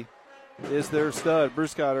Shelby is their stud,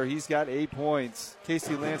 Bruscotter. He's got 8 points.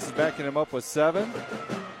 Casey Lance is backing him up with 7.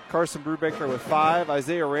 Carson Brubaker with 5.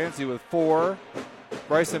 Isaiah Ramsey with 4.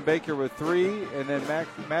 Bryson Baker with 3. And then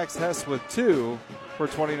Max Hess with 2 for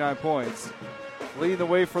 29 points. Leading the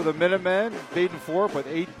way for the Minutemen, Baden Forbes with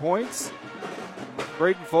 8 points.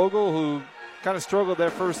 Braden Fogel, who kind of struggled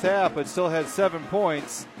that first half but still had 7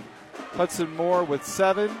 points. Hudson Moore with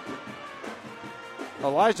 7.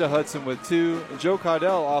 Elijah Hudson with 2. And Joe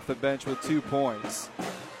Caudell off the bench with 2 points.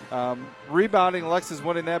 Rebounding, Lex is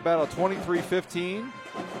winning that battle 23-15.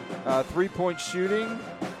 3-point shooting.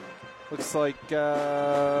 Looks like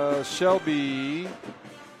Shelby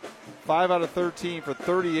 5 out of 13 for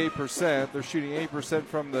 38%. They're shooting 8%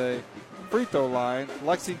 from the free throw line.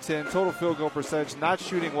 Lexington, total field goal percentage, not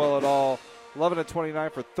shooting well at all. 11 of 29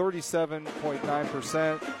 for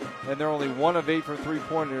 37.9%. And they're only 1 of 8 from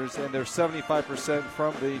three-pointers, and they're 75%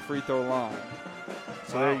 from the free throw line.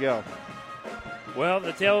 So There you go. Well,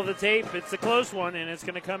 the tail of the tape, it's a close one, and it's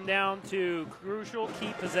going to come down to crucial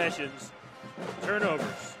key possessions,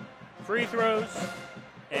 turnovers, free throws,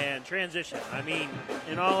 and transition. I mean,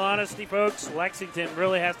 in all honesty, folks, Lexington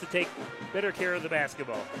really has to take better care of the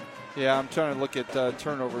basketball. Yeah, I'm trying to look at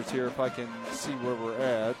turnovers here if I can see where we're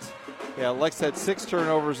at. Yeah, Lex had 6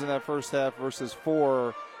 turnovers in that first half versus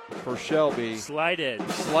 4 for Shelby. Slight edge.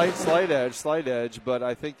 Slight edge, but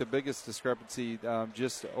I think the biggest discrepancy,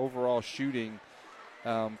 just overall shooting,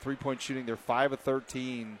 3-point shooting, they're 5 of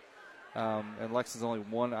 13 and Lexington's only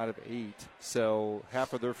 1 out of 8. So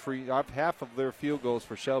half of their field goals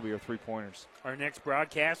for Shelby are 3-pointers. Our next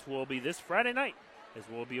broadcast will be this Friday night, as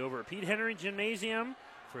we'll be over at Pete Henry Gymnasium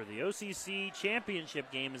for the OCC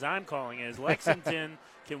championship game, as I'm calling it, as Lexington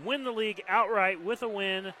can win the league outright with a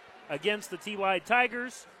win against the TY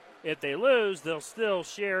Tigers. If they lose, they'll still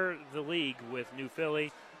share the league with New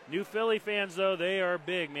Philly. New Philly fans, though, they are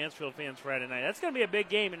big Mansfield fans Friday night. That's going to be a big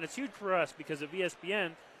game, and it's huge for us because of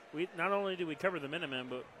ESPN. We not only do we cover the Minutemen,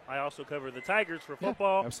 but I also cover the Tigers for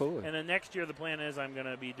football. Yeah, absolutely. And then next year the plan is I'm going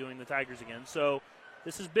to be doing the Tigers again. So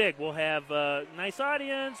this is big. We'll have a nice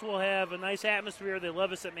audience. We'll have a nice atmosphere. They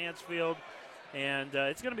love us at Mansfield. And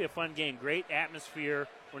it's going to be a fun game. Great atmosphere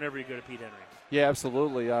whenever you go to Pete Henry. Yeah,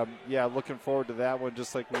 absolutely. Looking forward to that one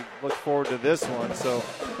just like we look forward to this one. So,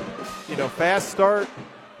 fast start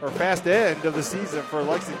or fast end of the season for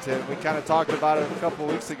Lexington. We kind of talked about it a couple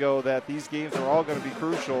of weeks ago that these games are all going to be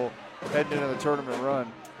crucial heading into the tournament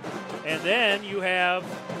run. And then you have,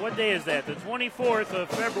 what day is that? The 24th of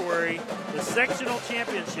February, the sectional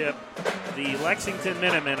championship, the Lexington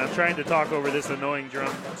Minutemen. I'm trying to talk over this annoying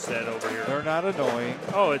drum set over here. They're not annoying.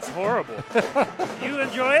 Oh, it's horrible. You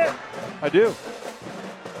enjoy it? I do.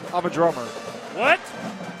 I'm a drummer. What?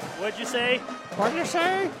 What'd you say? What'd you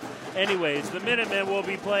say? Anyways, the Minutemen will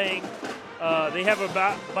be playing. They have a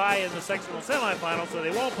bye in the sectional semifinal, so they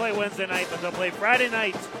won't play Wednesday night, but they'll play Friday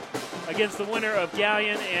night against the winner of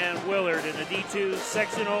Gallion and Willard in the D2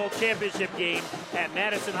 sectional championship game at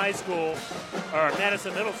Madison Middle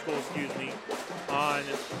School, on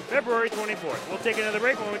February 24th. We'll take another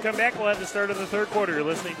break. When we come back, we'll have the start of the third quarter. You're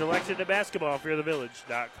listening to Lexington Basketball,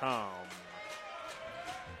 FearTheVillage.com.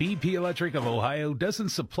 BP Electric of Ohio doesn't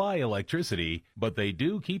supply electricity, but they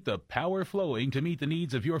do keep the power flowing to meet the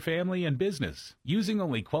needs of your family and business. Using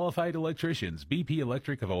only qualified electricians, BP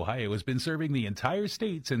Electric of Ohio has been serving the entire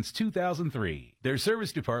state since 2003. Their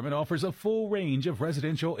service department offers a full range of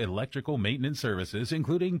residential electrical maintenance services,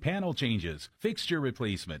 including panel changes, fixture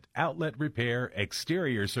replacement, outlet repair,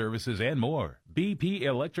 exterior services, and more. BP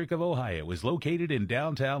Electric of Ohio is located in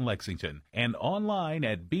downtown Lexington and online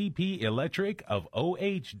at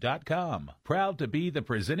bpelectricofoh.com. Proud to be the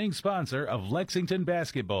presenting sponsor of Lexington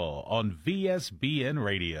Basketball on VSBN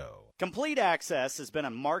Radio. Complete Access has been a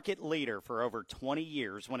market leader for over 20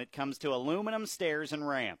 years when it comes to aluminum stairs and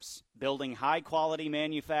ramps. Building high-quality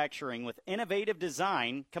manufacturing with innovative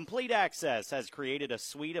design, Complete Access has created a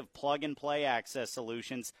suite of plug-and-play access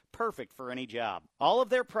solutions perfect for any job. All of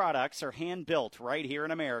their products are hand-built right here in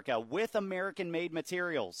America with American-made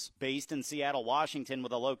materials. Based in Seattle, Washington,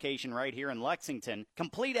 with a location right here in Lexington,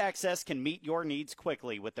 Complete Access can meet your needs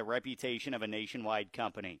quickly with the reputation of a nationwide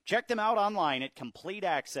company. Check them out online at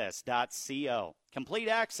CompleteAccess.co. Complete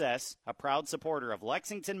Access, a proud supporter of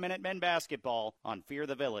Lexington Minutemen basketball on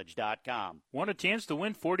FearTheVillage.com. Want a chance to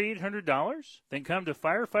win $4,800? Then come to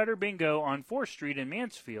Firefighter Bingo on 4th Street in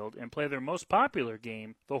Mansfield and play their most popular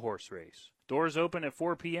game, the horse race. Doors open at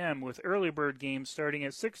 4 p.m. with early bird games starting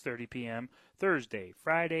at 6:30 p.m. Thursday,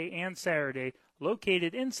 Friday, and Saturday,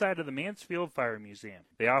 located inside of the Mansfield Fire Museum.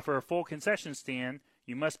 They offer a full concession stand.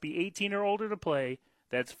 You must be 18 or older to play.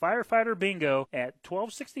 That's Firefighter Bingo at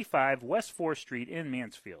 1265 West 4th Street in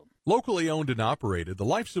Mansfield. Locally owned and operated, the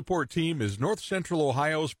Life Support Team is North Central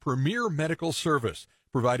Ohio's premier medical service,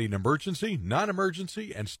 providing emergency,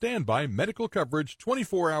 non-emergency, and standby medical coverage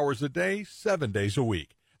 24 hours a day, 7 days a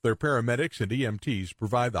week. Their paramedics and EMTs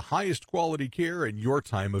provide the highest quality care in your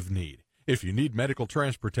time of need. If you need medical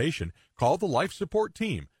transportation, call the Life Support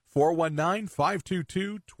Team,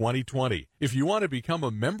 419-522-2020. If you want to become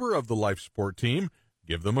a member of the Life Support Team,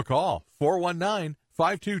 give them a call,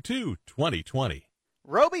 419-522-2020.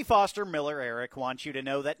 Roby Foster Miller Eric wants you to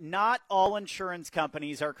know that not all insurance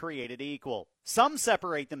companies are created equal. Some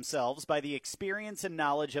separate themselves by the experience and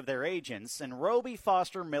knowledge of their agents, and Roby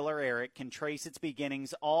Foster Miller Eric can trace its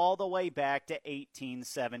beginnings all the way back to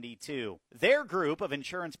 1872. Their group of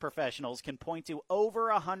insurance professionals can point to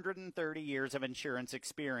over 130 years of insurance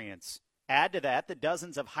experience. Add to that the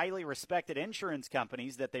dozens of highly respected insurance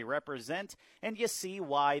companies that they represent, and you see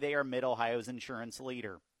why they are Mid-Ohio's insurance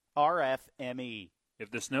leader. RFME. If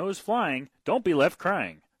the snow is flying, don't be left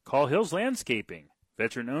crying. Call Hills Landscaping.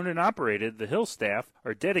 Veteran-owned and operated, the Hills staff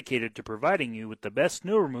are dedicated to providing you with the best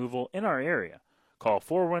snow removal in our area. Call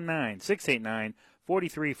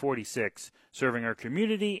 419-689-4346, serving our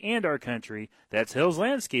community and our country. That's Hills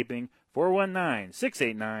Landscaping,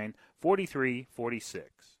 419-689-4346.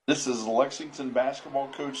 This is Lexington basketball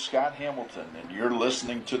coach Scott Hamilton, and you're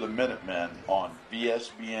listening to the Minutemen on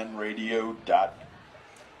VSBNradio.com.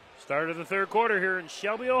 Start of the third quarter here in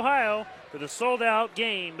Shelby, Ohio, for the sold-out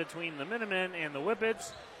game between the Minutemen and the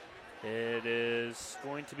Whippets. It is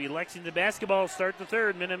going to be Lexington basketball start the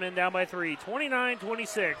third. Minutemen down by 3.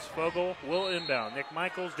 29-26. Fogle will inbound. Nick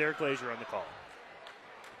Michaels, Derek Glazier on the call.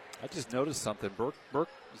 I just noticed something. Brooke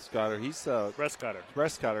Scotter,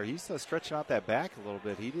 Breastcotter, he's stretching out that back a little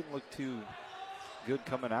bit. He didn't look too good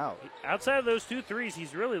coming out. Outside of those 2 threes,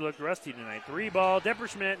 he's really looked rusty tonight. 3 ball.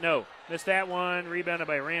 Depperschmidt, no. Missed that one. Rebounded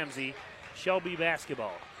by Ramsey. Shelby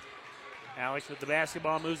basketball. Alex with the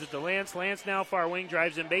basketball, moves it to Lance. Lance now far wing,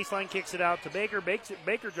 drives in baseline, kicks it out to Baker.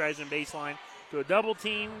 Baker drives in baseline to a double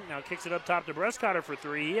team. Now kicks it up top to Breastcotter for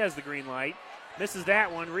 3. He has the green light. Misses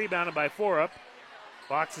that one. Rebounded by Forup.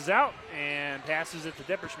 Boxes out and passes it to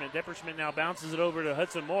Depperschmidt. Depperschmidt now bounces it over to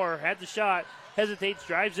Hudson Moore. Had the shot. Hesitates,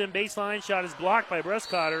 drives in baseline. Shot is blocked by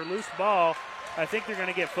Breastcotter. Loose ball. I think they're going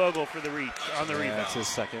to get Fogle for the reach on the rebound. That's his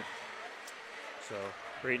second. So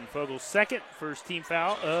Braden Fogle's second, first team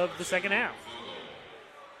foul of the second half.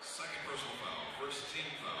 Second personal foul, first team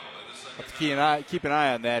foul in the second Have to keep an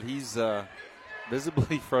eye on that. He's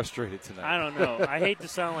visibly frustrated tonight. I don't know. I hate to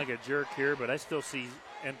sound like a jerk here, but I still see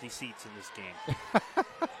empty seats in this game.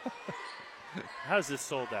 How's this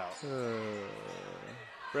sold out?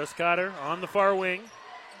 Breastcotter on the far wing.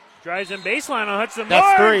 Drives in baseline on Hudson Moore.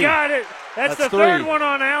 That's 3. Got it. That's the 3. third one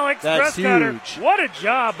on Alex That's Breastcotter. huge. What a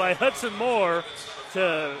job by Hudson Moore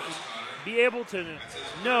to be able to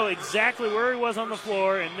know exactly where he was on the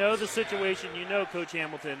floor and know the situation. You know Coach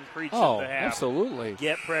Hamilton preached at the half. Absolutely.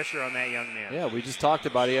 Get pressure on that young man. Yeah, we just talked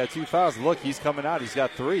about he had 2 fouls. Look, he's coming out. He's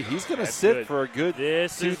got 3. He's going to sit good. for a good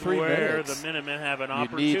This 2-3 is where minutes. the Minutemen have an You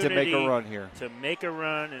opportunity need to make a run here. to make a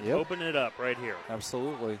run and open it up right here.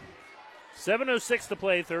 Absolutely. 7:06 to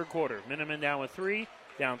play, third quarter. Minutemen down 3.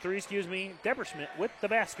 Depperschmidt with the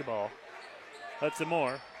basketball. Hudson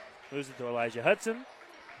Moore moves it to Elijah Hudson.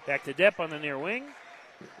 Back to Depp on the near wing.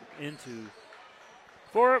 Into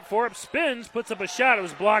Forup. Forup spins, puts up a shot. It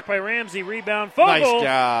was blocked by Ramsey. Rebound, Fogle. Nice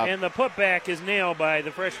job. And the putback is nailed by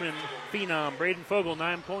the freshman phenom, Braden Fogle.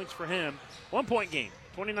 9 points for him. 1 point game,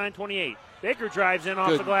 29-28. Baker drives in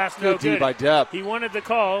off the glass. No good. By Depp. He wanted the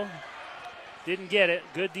call. Didn't get it.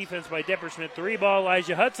 Good defense by Depperschmidt. 3 ball,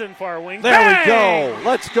 Elijah Hudson, far wing. There Bang! we go.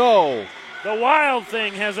 Let's go. The Wild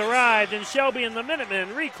Thing has arrived, and Shelby and the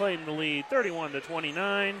Minutemen reclaim the lead,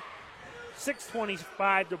 31-29.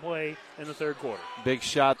 6:25 to play in the third quarter. Big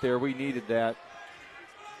shot there. We needed that.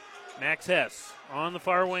 Max Hess on the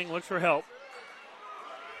far wing, looks for help.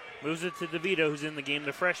 Moves it to DeVito, who's in the game,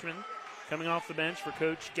 the freshman, coming off the bench for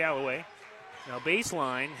Coach Galloway. Now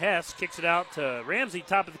baseline, Hess kicks it out to Ramsey,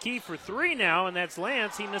 top of the key for 3 now, and that's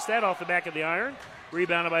Lance. He missed that off the back of the iron.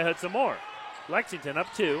 Rebounded by Hudson Moore. Lexington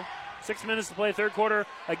up 2. 6 minutes to play, third quarter.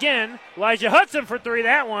 Again, Elijah Hudson for 3.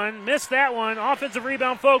 That one, missed that one. Offensive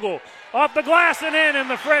rebound, Fogle. Off the glass and in, and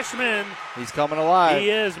the freshman. He's coming alive. He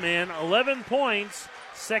is, man. 11 points.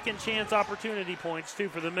 Second chance opportunity points, 2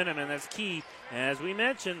 for the Minutemen. That's key. As we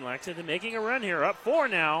mentioned, Lexington making a run here. Up 4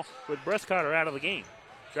 now with Breastcotter out of the game.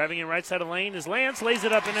 Driving in right side of the lane is Lance. Lays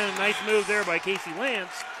it up and in. A nice move there by Casey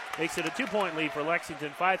Lance. Makes it a 2-point lead for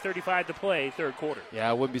Lexington. 5:35 to play, third quarter. Yeah,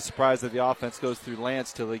 I wouldn't be surprised if the offense goes through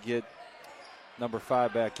Lance till they get number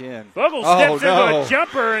 5 back in. Vogel steps into a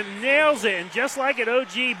jumper and nails it. And just like at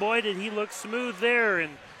OG, boy, did he look smooth there.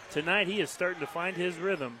 And tonight he is starting to find his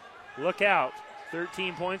rhythm. Look out.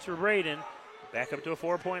 13 points for Braden. Back up to a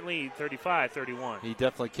 4-point lead, 35-31. He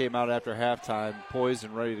definitely came out after halftime, poised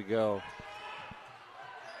and ready to go.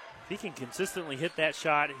 If he can consistently hit that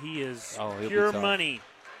shot, he is he'll pure be tough. money.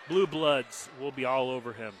 Blue Bloods will be all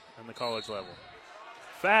over him on the college level.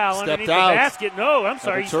 Foul Stepped underneath out. the basket. No, I'm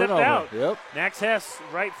sorry, he stepped Turnover. out. Yep. Max Hess'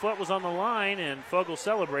 right foot was on the line, and Fogle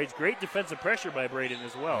celebrates. Great defensive pressure by Braden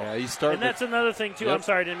as well. Yeah, he's starting. And that's another thing, too. Yep. I'm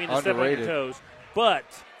sorry, I didn't mean to Underrated. step on your toes. But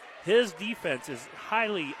his defense is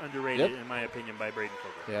highly underrated, Yep. in my opinion, by Braden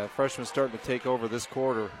Fogle. Yeah, freshman's starting to take over this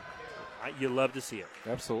quarter. You love to see it.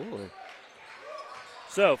 Absolutely.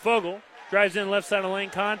 So, Fogle drives in left side of the lane,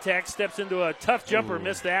 contact, steps into a tough jumper,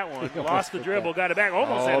 missed that one. Lost the dribble, got it back,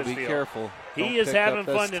 almost had his be steal. careful. He Don't is pick having up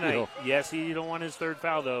that fun steal. tonight. Yes, he don't want his third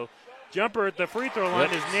foul, though. Jumper at the free throw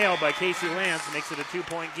line is nailed by Casey Lance. Makes it a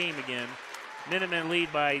 2-point game again. Minutemen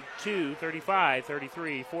lead by 2,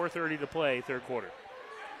 35-33, 4:30 to play, third quarter.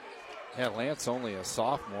 Yeah, Lance only a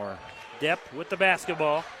sophomore. Depp with the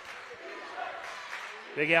basketball.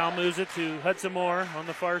 Big Al moves it to Hudson Moore on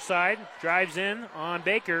the far side. Drives in on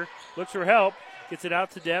Baker. Looks for help. Gets it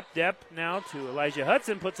out to Depp. Depp now to Elijah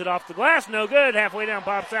Hudson. Puts it off the glass. No good. Halfway down,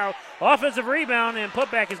 pops out. Offensive rebound, and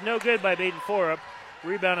putback is no good by Baden Forup.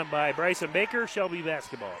 Rebounded by Bryson Baker. Shelby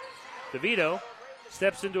basketball. DeVito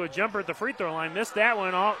steps into a jumper at the free throw line. Missed that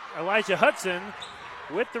one. Elijah Hudson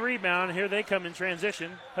with the rebound. Here they come in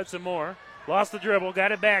transition. Hudson Moore Lost the dribble,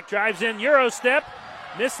 got it back, drives in, Euro step,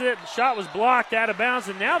 missed it, the shot was blocked out of bounds,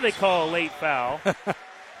 and now they call a late foul.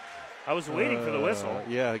 I was waiting for the whistle.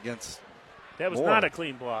 Yeah, against That was Moore. not a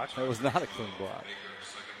clean block. That was not a clean block.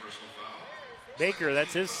 Baker,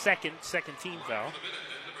 that's his second team foul.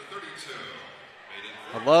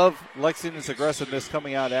 I love Lexington's aggressiveness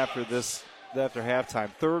coming out after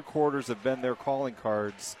halftime. Third quarters have been their calling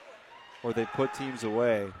cards where they put teams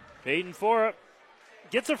away. Baden Forup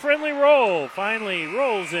gets a friendly roll. Finally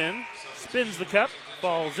rolls in, spins the cup,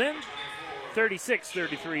 falls in.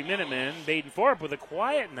 36-33 Minutemen. Baden Forup with a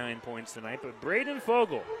quiet 9 points tonight, but Braden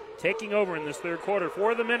Fogel taking over in this third quarter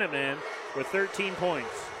for the Minutemen with 13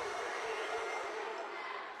 points.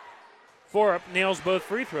 Forup nails both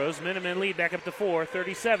free throws. Minutemen lead back up to 4,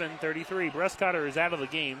 37-33. Brescotter is out of the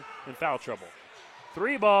game in foul trouble.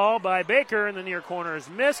 3 ball by Baker in the near corner is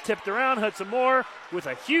missed. Tipped around. Hudson Moore with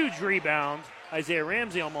a huge rebound. Isaiah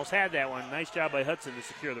Ramsey almost had that one. Nice job by Hudson to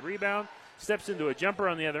secure the rebound. Steps into a jumper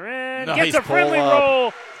on the other end. Nice Gets a friendly pull up.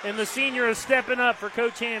 roll. And the senior is stepping up for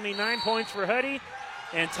Coach Hammy. 9 points for Huddy.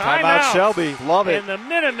 And timeout. Shelby. Love it. And the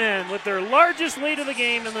Minutemen with their largest lead of the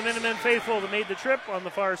game, and the Minutemen faithful that made the trip on the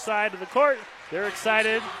far side of the court. They're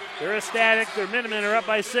excited. They're ecstatic. Their Minutemen are up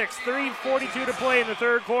by 6. 3:42 to play in the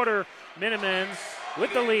third quarter. Minutemen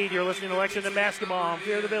with the lead. You're listening to Lexington Basketball on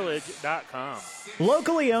fearthevillage.com.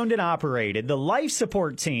 Locally owned and operated, the Life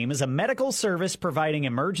Support Team is a medical service providing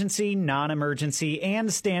emergency, non-emergency,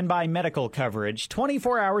 and standby medical coverage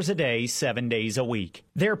 24 hours a day, 7 days a week.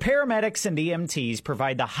 Their paramedics and EMTs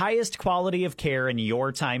provide the highest quality of care in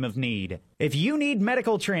your time of need. If you need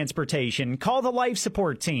medical transportation, call the Life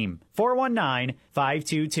Support Team,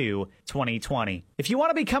 419-522-2020. If you want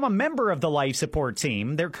to become a member of the Life Support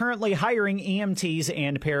Team, they're currently hiring EMTs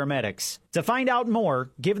and paramedics. To find out more,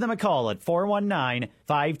 give them a call at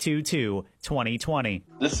 419-522-2020.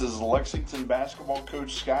 This is Lexington basketball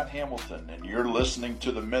coach Scott Hamilton, and you're listening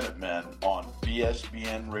to the Minutemen on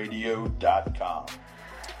VSBNradio.com.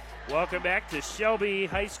 Welcome back to Shelby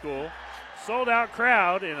High School. Sold out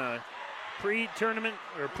crowd in a pre-tournament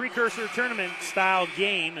or precursor tournament style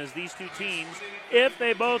game as these two teams, if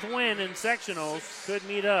they both win in sectionals, could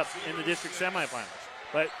meet up in the district semifinals.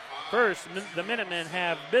 But first, the Minutemen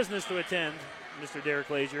have business to attend, Mr. Derek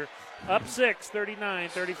Lazier. Up 6,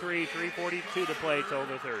 39-33, 3:42 to play till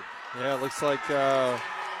the third. Yeah, it looks like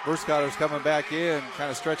Brescotter's coming back in, kind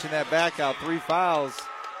of stretching that back out. 3 fouls.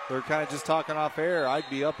 They're kind of just talking off air. I'd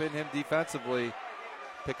be up in him defensively.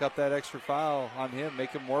 Pick up that extra foul on him,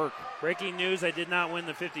 make him work. Breaking news, I did not win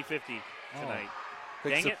the 50-50 tonight.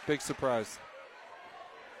 Dang it. Big surprise.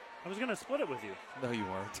 I was going to split it with you. No, you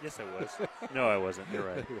weren't. Yes, I was. No, I wasn't. You're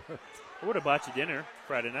right. I would have bought you dinner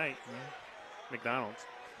Friday night. McDonald's.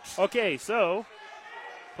 Okay, so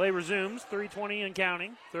play resumes. 3:20 and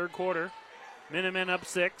counting. Third quarter. Minutemen up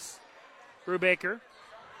 6. Brubaker.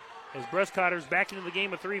 As Brescotter's back into the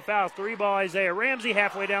game with 3 fouls. 3 ball Isaiah Ramsey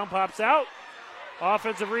halfway down pops out.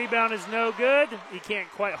 Offensive rebound is no good. He can't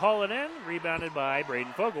quite haul it in. Rebounded by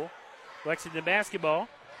Braden Fogel. Lexington basketball.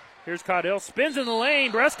 Here's Caudill. Spins in the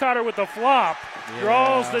lane. Brescotter with the flop. Yeah.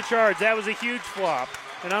 Draws the charge. That was a huge flop.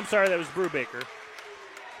 And I'm sorry, that was Brubaker.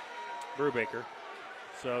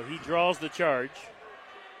 So he draws the charge.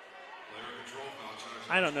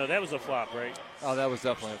 I don't know. That was a flop, right? Oh, that was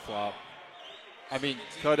definitely a flop. I mean,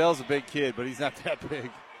 Caudill's a big kid, but he's not that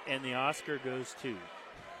big. And the Oscar goes to.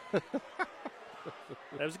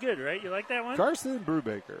 That was good, right? You like that one? Carson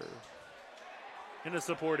Brubaker. In a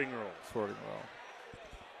supporting role.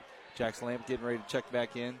 Jackson Lamb getting ready to check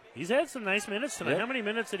back in. He's had some nice minutes tonight. Yep. How many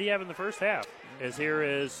minutes did he have in the first half? As here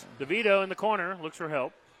is DeVito in the corner, looks for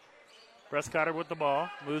help. Brescotter with the ball,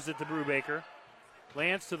 moves it to Brubaker.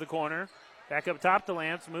 Lance to the corner, back up top to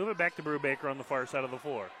Lance, move it back to Brubaker on the far side of the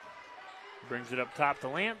floor. Brings it up top to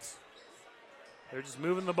Lance. They're just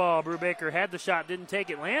moving the ball. Brubaker had the shot, didn't take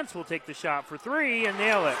it. Lance will take the shot for 3 and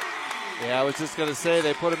nail it. Yeah, I was just going to say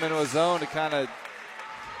they put him into a zone to kind of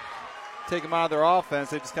take him out of their offense.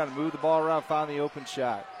 They just kind of moved the ball around, found the open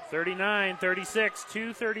shot. 39-36,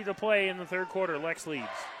 2:30 to play in the third quarter. Lex leads.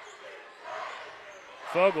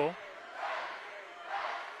 Fogel.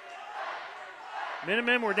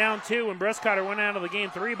 Minutemen were down 2 when Brescotter went out of the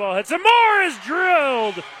game. 3 ball hits. And Moore is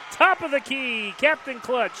drilled. Top of the key. Captain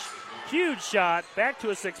Clutch. Huge shot. Back to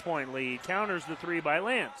a 6-point lead. Counters the 3 by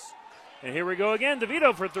Lance. And here we go again.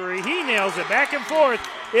 DeVito for 3. He nails it. Back and forth.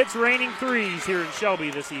 It's raining threes here in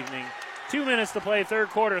Shelby this evening. 2 minutes to play third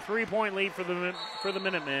quarter. 3-point lead for the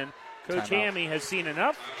Minutemen. Coach Hammy has seen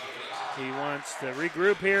enough. He wants to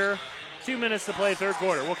regroup here. 2 minutes to play third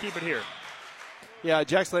quarter. We'll keep it here. Yeah,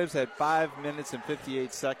 Jack Lamb's had 5 minutes and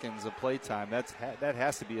 58 seconds of play time. That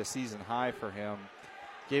has to be a season high for him.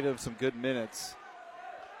 Gave him some good minutes.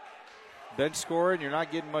 Bench scoring, you're not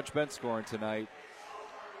getting much bench scoring tonight.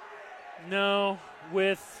 No,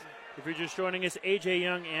 if you're just joining us, A.J.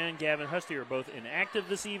 Young and Gavin Husty are both inactive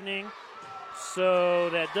this evening. So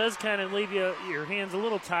that does kind of leave your hands a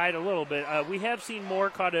little tied a little bit. We have seen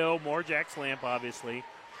more Caudell, more Jack Slamp, obviously.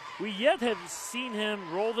 We yet have seen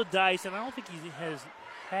him roll the dice, and I don't think he has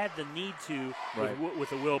had the need to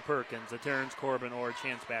with a Will Perkins, a Terrence Corbin, or a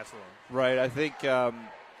Chance Basselon. Right. I think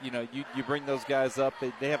you bring those guys up.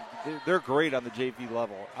 They're great on the JV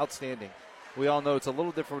level, outstanding. We all know it's a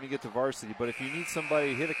little different when you get to varsity, but if you need somebody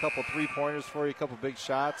to hit a couple 3-pointers for you, a couple big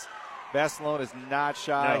shots, Basselon is not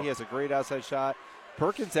shy. No. He has a great outside shot.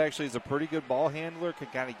 Perkins actually is a pretty good ball handler, can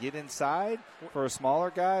kind of get inside for a smaller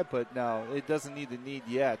guy, but no, it doesn't need the need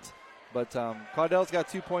yet. But Caudell's got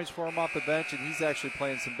 2 points for him off the bench, and he's actually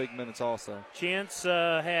playing some big minutes also. Chance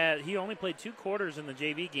he only played 2 quarters in the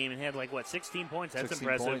JV game and had 16 points. That's 16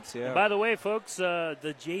 impressive. points, yeah. And by the way, folks,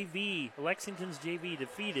 the JV, Lexington's JV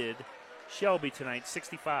defeated Shelby tonight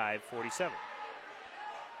 65-47.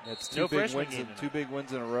 That's two big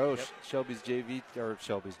wins in a row. Yep. Shelby's JV.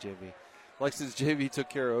 Lexington's JV took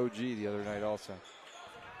care of OG the other night also.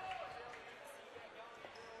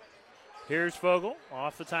 Here's Fogle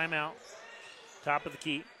off the timeout. Top of the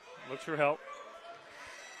key. Looks for help.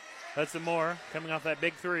 Hudson Moore coming off that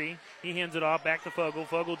big 3. He hands it off back to Fogle.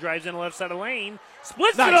 Fogle drives in the left side of the lane.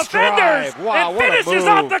 Splits the Nice defenders. drive. Wow, and what a finishes move.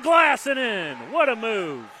 off the glass and in. What a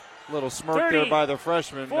move. Little smirk there by the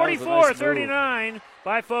freshman. 44-39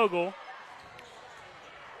 by Fogle.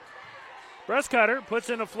 Brustcutter puts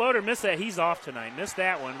in a floater. Missed that. He's off tonight. Missed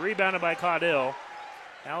that one. Rebounded by Caudell.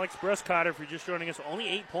 Alex Brustcutter, if you're just joining us, only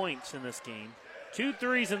 8 points in this game. 2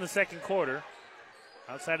 threes in the second quarter.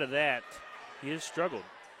 Outside of that, he has struggled.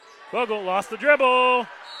 Fogle lost the dribble.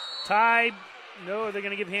 Tied. No, they're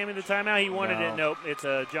going to give Hammy the timeout. He wanted it. Nope, it's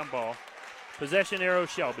a jump ball. Possession arrow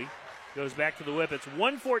Shelby. Goes back to the whip. It's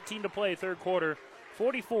 1:14 to play, third quarter.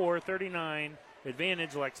 44-39,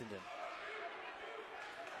 advantage Lexington.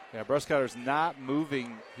 Yeah, Brustcutter's not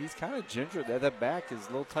moving. He's kind of gingered. That back is a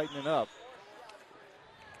little tightening up.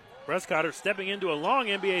 Brustcutter stepping into a long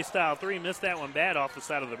NBA-style 3. Missed that one bad off the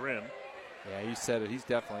side of the rim. Yeah, you said it. He's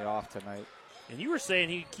definitely off tonight. And you were saying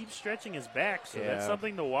he keeps stretching his back, so that's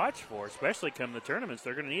something to watch for, especially come the tournaments.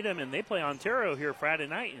 They're going to need him, and they play Ontario here Friday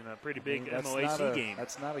night in a pretty big MOAC game.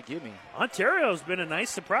 That's not a gimme. Ontario's been a nice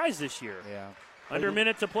surprise this year. Yeah. Under a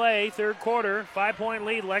minute to play, third quarter, 5-point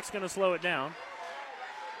lead. Lex going to slow it down.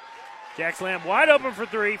 Jack Slam wide open for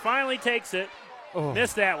 3, finally takes it. Oh.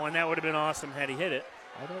 Missed that one. That would have been awesome had he hit it.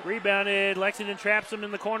 Rebounded. Lexington traps him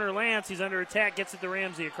in the corner. Lance, he's under attack, gets it to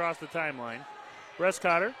Ramsey across the timeline.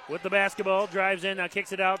 Brustcutter with the basketball, drives in, now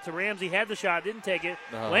kicks it out to Ramsey. Had the shot, didn't take it.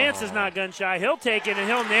 Oh. Lance is not gun shy. He'll take it and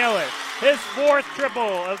he'll nail it. His 4th triple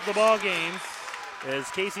of the ball game as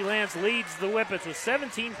Casey Lance leads the Whippets with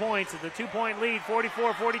 17 points at the 2-point lead,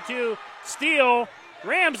 44-42. Steal.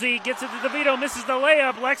 Ramsey gets it to DeVito, misses the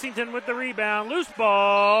layup. Lexington with the rebound. Loose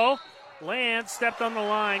ball. Lance stepped on the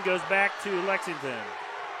line, goes back to Lexington.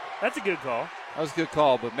 That's a good call. That was a good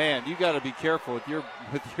call, but man, you got to be careful with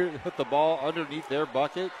the ball underneath their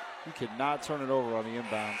bucket. You cannot turn it over on the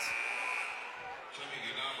inbounds.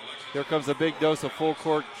 Here comes a big dose of full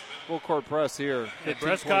court press here.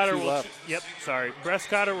 Brustcutter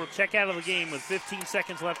will check out of the game with 15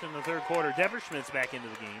 seconds left in the third quarter. Deverschmidt's back into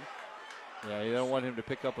the game. Yeah, you don't want him to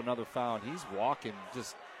pick up another foul. He's walking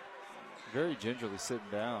just very gingerly, sitting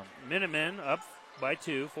down. Minutemen up by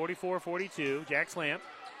 2, 44-42. Jack Slamp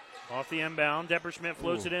off the inbound. Depperschmidt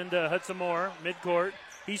floats it into Hudson Moore, midcourt.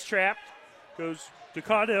 He's trapped. Goes to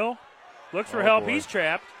Caudell. Looks for help. Boy. He's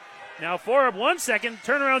trapped. Now Forup, 1 second.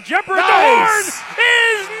 Turnaround jumper. Nice! The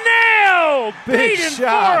horn is nailed. Big Baden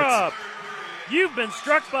shot. Forup. You've been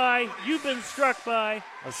struck by.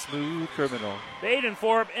 A smooth criminal. Baden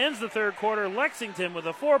Forup ends the third quarter. Lexington with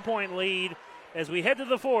a 4-point lead. As we head to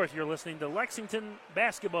the fourth, you're listening to Lexington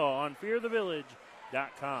Basketball on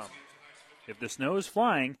fearthevillage.com. If the snow is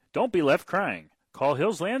flying, don't be left crying. Call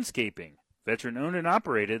Hills Landscaping. Veteran-owned and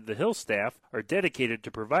operated, the Hills staff are dedicated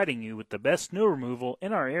to providing you with the best snow removal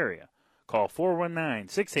in our area. Call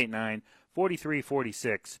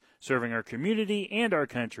 419-689-4346. Serving our community and our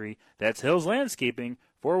country, that's Hills Landscaping,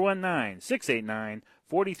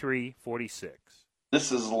 419-689-4346.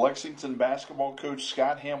 This is Lexington basketball coach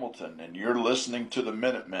Scott Hamilton, and you're listening to the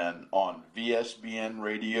Minutemen on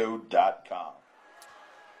VSBNradio.com.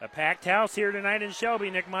 A packed house here tonight in Shelby.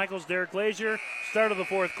 Nick Michaels, Derek Glazier. Start of the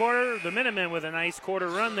fourth quarter. The Minutemen with a nice quarter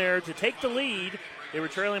run there to take the lead, They were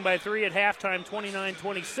trailing by 3 at halftime,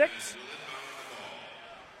 29-26.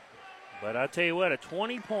 But I'll tell you what, a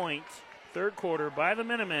 20-point third quarter by the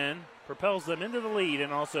Minutemen propels them into the lead,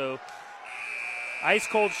 and also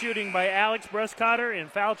ice-cold shooting by Alex Bruscotter in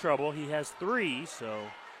foul trouble. He has 3, so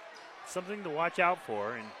something to watch out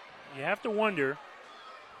for. And you have to wonder,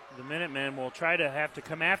 the Minutemen will try to have to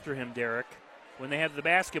come after him, Derek, when they have the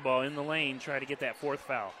basketball in the lane, try to get that 4th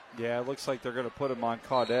foul. Yeah, it looks like they're going to put him on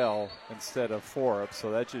Caudell instead of Forup,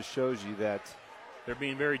 so that just shows you that they're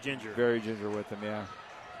being very ginger. Very ginger with him, yeah.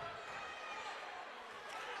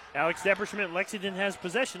 Alex Depperschmidt, Lexington has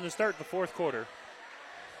possession to start the 4th quarter.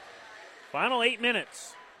 Final 8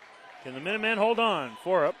 minutes. Can the Minutemen hold on?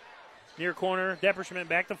 Forup, near corner, Depperschmidt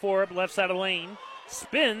back to Forup, left side of lane.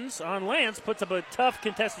 Spins on Lance, puts up a tough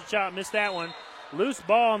contested shot, missed that one. Loose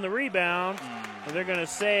ball on the rebound, and they're going to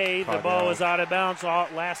say Caudell. The ball was out of bounds.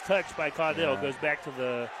 Last touch by Caudell goes back to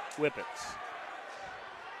the Whippets.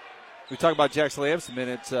 We talk about Jackson Lamps a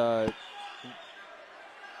minute.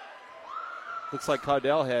 Looks like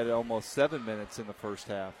Caudell had almost 7 minutes in the first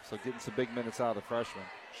half, so getting some big minutes out of the freshman.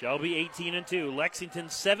 Shelby 18-2, Lexington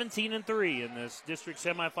 17-3 in this district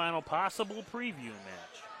semifinal possible preview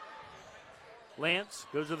match. Lance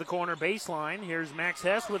goes to the corner baseline. Here's Max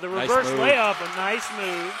Hess with a reverse layup. A nice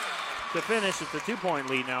move to finish at the 2-point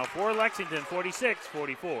lead now for Lexington,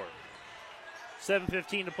 46-44.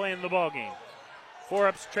 7:15 to play in the ballgame.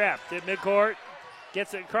 Forup's trapped at midcourt.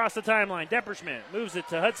 Gets it across the timeline. Depperschmidt moves it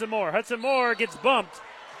to Hudson Moore. Hudson Moore gets bumped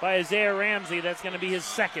by Isaiah Ramsey. That's going to be his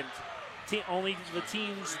second. Only the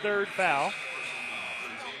team's 3rd foul.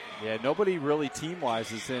 Yeah, nobody really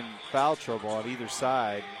team-wise is in foul trouble on either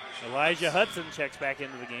side. Elijah Hudson checks back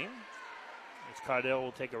into the game as Caudell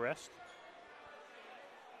will take a rest.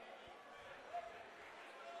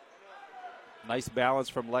 Nice balance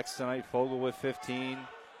from Lex tonight. Fogle with 15.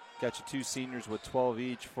 Got you 2 seniors with 12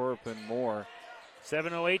 each. Forup and Moore.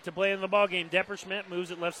 7:08 to play in the ballgame. Depperschmidt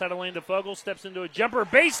moves it left side of lane to Fogle. Steps into a jumper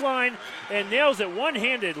baseline and nails it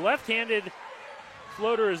one-handed. Left-handed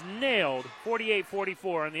floater is nailed.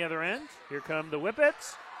 48-44 on the other end. Here come the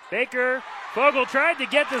Whippets. Baker, Fogle tried to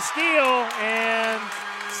get the steal, and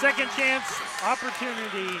second chance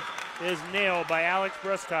opportunity is nailed by Alex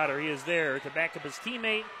Bruscotter. He is there to back up his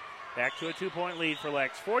teammate. Back to a 2-point lead for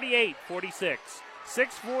Lex. 48-46.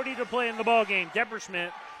 6:40 to play in the ballgame.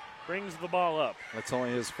 Depperschmidt brings the ball up. That's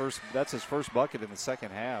only his first. That's his first bucket in the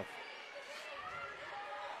second half.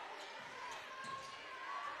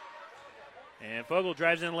 And Fogle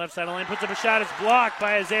drives in left side of the lane, puts up a shot. It's blocked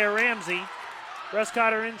by Isaiah Ramsey.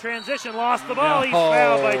 Bruscotter in transition, lost the ball. He's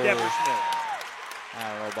fouled by Depperschmidt. I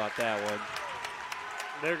don't know about that one.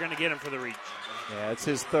 They're going to get him for the reach. Yeah, it's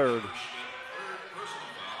his 3rd.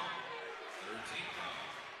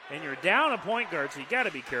 And you're down a point guard, so you got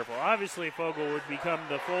to be careful. Obviously, Fogle would become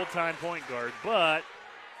the full-time point guard, but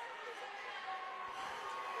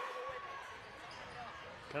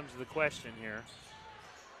comes the question here.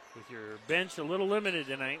 With your bench a little limited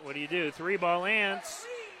tonight, what do you do? 3-ball Lance.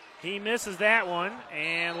 He misses that one,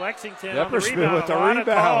 and Lexington on the rebound. With the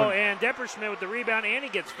rebound. And Depperschmidt with the rebound, and he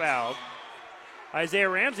gets fouled. Isaiah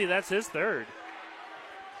Ramsey, that's his 3rd.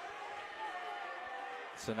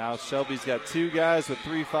 So now Shelby's got 2 guys with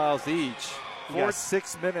 3 fouls each. We got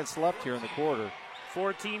 6 minutes left here in the quarter.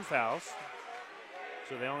 14 fouls.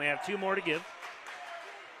 So they only have 2 more to give.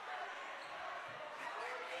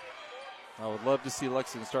 I would love to see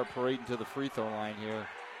Lexington start parading to the free throw line here.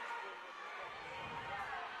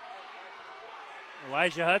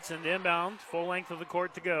 Elijah Hudson inbound, full length of the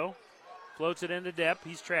court to go. Floats it into Depp.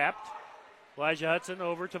 He's trapped. Elijah Hudson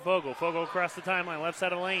over to Fogle. Fogle across the timeline, left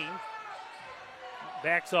side of the lane.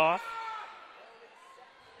 Backs off.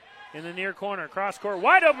 In the near corner, cross court,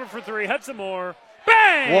 wide open for 3. Hudson Moore.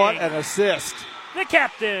 Bang! What an assist. The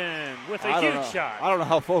captain with a huge shot. I don't know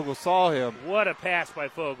how Fogle saw him. What a pass by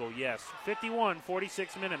Fogle, yes.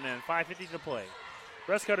 51-46 Minutemen, 5:50 to play.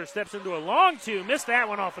 Bruscotter steps into a long 2. Missed that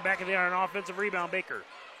one off the back of the iron. Offensive rebound, Baker.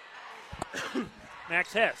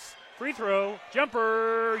 Max Hess. Free throw.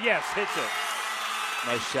 Jumper. Yes, hits it.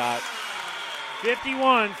 Nice shot.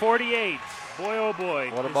 51-48. Boy, oh boy.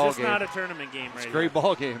 What a ball game. Is this not a tournament game right here? Great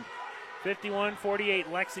ball game.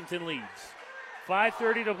 51-48, Lexington leads.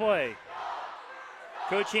 5:30 to play.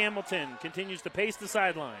 Coach Hamilton continues to pace the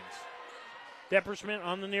sidelines. Depperschmidt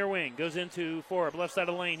on the near wing. Goes into Forup, left side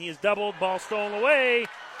of the lane. He is doubled. Ball stolen away.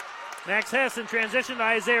 Max Hess in transition to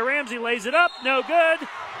Isaiah Ramsey. Lays it up. No good.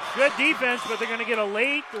 Good defense, but they're going to get a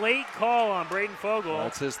late call on Braden Fogle.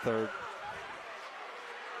 That's his 3rd.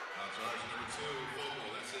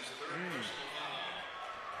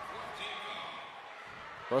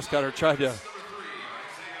 Bruscotter tried to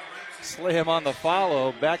Slam on the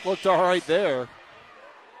follow. Back looked all right there.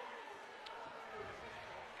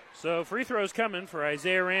 So free throws coming for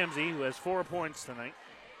Isaiah Ramsey, who has 4 points tonight.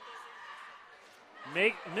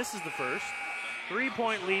 Misses the first.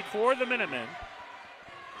 3-point lead for the Minutemen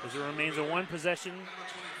as it remains a one-possession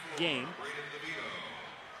game.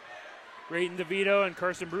 Brayden DeVito and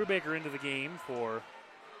Carson Brubaker into the game for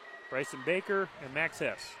Bryson Baker and Max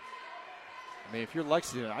Hess. I mean, if you're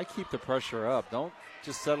Lexington, I keep the pressure up. Don't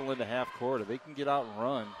just settle into half court. If they can get out and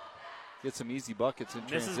run, get some easy buckets in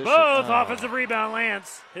Misses transition. both. Offensive rebound,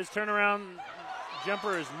 Lance. His turnaround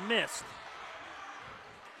jumper is missed.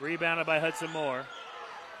 Rebounded by Hudson Moore.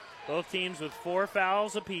 Both teams with 4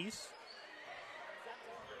 fouls apiece.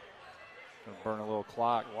 Gonna burn a little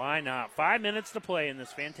clock. Why not? 5 minutes to play in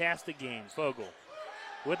this fantastic game. Fogel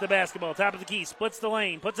with the basketball, top of the key, splits the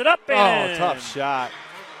lane, puts it up and Oh, tough shot.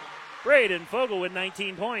 Braden Fogel with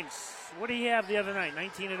 19 points. What did he have the other night?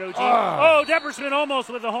 19 at OG. Oh, Deppersman almost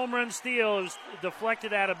with a home run steal. It was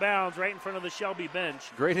deflected out of bounds right in front of the Shelby bench.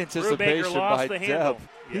 Great anticipation by Depp. Yeah.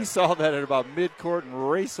 He saw that at about midcourt and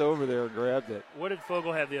raced over there and grabbed it. What did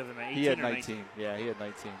Fogel have the other night? 18 He had or 19. Yeah, he had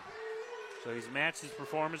 19. So he's matched his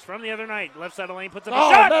performance from the other night. Left side of the lane, puts up a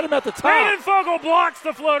Oh, shot. met him at the top. Braden Fogel blocks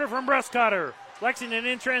the floater from Brustcutter. Lexington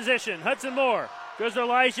in transition. Hudson Moore goes to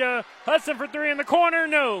Elijah Hudson for 3 in the corner.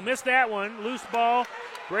 No, missed that one. Loose ball.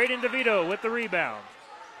 Brayden DeVito with the rebound.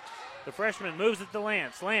 The freshman moves it to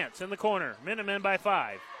Lance. Lance in the corner. Minutemen by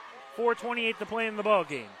 5. 4:28 to play in the ball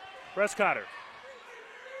game. Brustcutter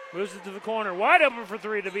moves it to the corner. Wide open for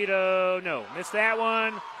 3. DeVito. No, missed that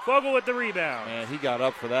one. Fogel with the rebound. Man, he got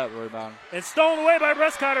up for that rebound. And stolen away by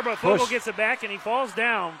Brustcutter, but Fogel Push. gets it back and he falls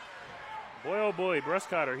down. Boy, oh boy,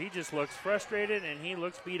 Brustcutter, he just looks frustrated and he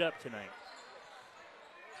looks beat up tonight.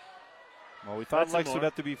 Well, we thought Hudson Lex Moore. would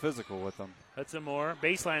have to be physical with him. Hudson Moore,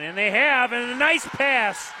 baseline, and they have, and a nice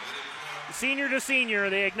pass. Senior to senior,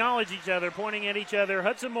 they acknowledge each other, pointing at each other.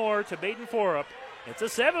 Hudson Moore to Baden Forup. It's a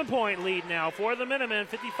 7-point lead now for the Minutemen,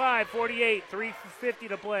 55-48, 3:50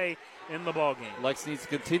 to play in the ballgame. Lex needs to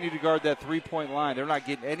continue to guard that three-point line. They're not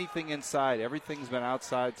getting anything inside. Everything's been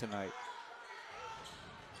outside tonight.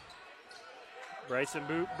 Bryson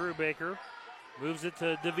Brubaker moves it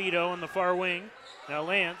to DeVito on the far wing. Now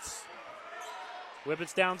Lance.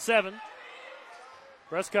 Whippets down 7.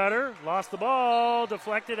 Brustcutter lost the ball,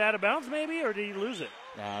 deflected out of bounds maybe, or did he lose it?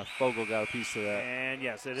 Nah, Fogel got a piece of that. And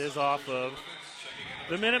yes, it is off of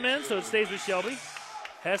the Minutemen, so it stays with Shelby.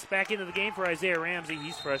 Hess back into the game for Isaiah Ramsey.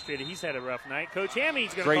 He's frustrated. He's had a rough night. Coach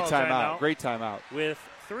Hammy's going to Great call a timeout. Great timeout. With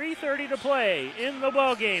 3:30 to play in the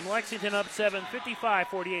ball game. Lexington up 7,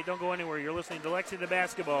 55-48. Don't go anywhere. You're listening to Lexington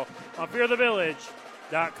Basketball on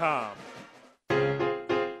fearthevillage.com.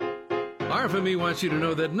 RFME wants you to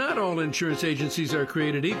know that not all insurance agencies are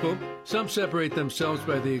created equal. Some separate themselves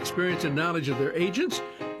by the experience and knowledge of their agents.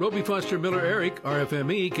 Roby Foster Miller Eric,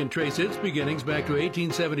 RFME, can trace its beginnings back to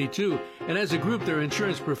 1872, and as a group, their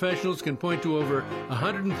insurance professionals can point to over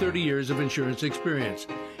 130 years of insurance experience.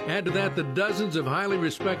 Add to that the dozens of highly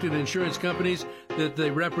respected insurance companies that they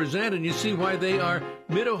represent, and you see why they are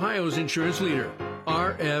Mid-Ohio's insurance leader,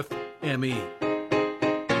 RFME.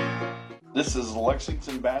 This is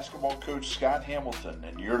Lexington basketball coach Scott Hamilton,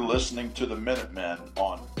 and you're listening to the Minutemen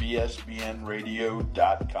on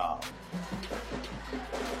VSBNradio.com.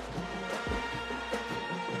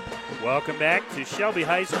 Welcome back to Shelby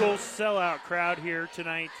High School. Sellout crowd here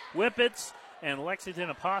tonight. Whippets and Lexington,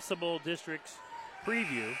 a possible district's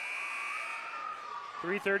preview.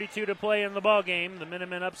 3:32 to play in the ball game. The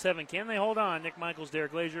Minutemen up 7. Can they hold on? Nick Michaels,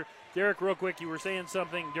 Derek Glazier. Derek, real quick, you were saying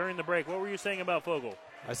something during the break. What were you saying about Fogel?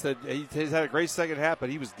 I said he's had a great second half, but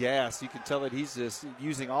he was gassed. You can tell that he's just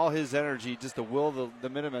using all his energy just to will the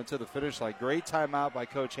Minutemen to the finish line. Great timeout by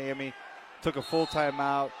Coach Hammy. Took a full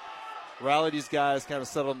timeout. Rallied these guys, kind of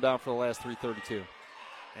settled them down for the last 3:32.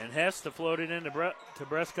 And Hess to float it into to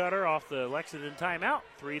Brustcutter off the Lexington timeout.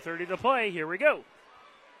 3:30 to play. Here we go.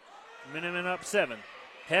 Minutemen up 7.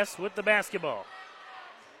 Hess with the basketball.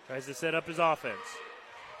 Tries to set up his offense.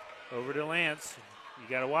 Over to Lance. You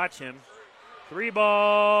got to watch him. 3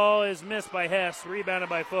 ball is missed by Hess. Rebounded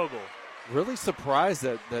by Fogel. Really surprised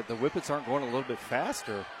that the Whippets aren't going a little bit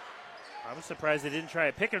faster. I was surprised they didn't try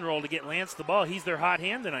a pick and roll to get Lance the ball. He's their hot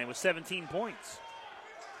hand tonight with 17 points.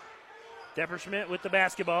 Depperschmidt with the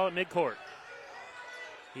basketball at midcourt.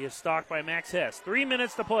 He is stalked by Max Hess. 3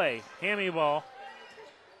 minutes to play. Hammy ball.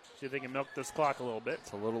 See if they can milk this clock a little bit.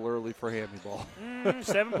 It's a little early for Hammy ball.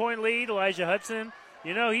 7-point lead. Elijah Hudson.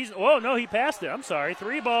 You know, he passed it. I'm sorry.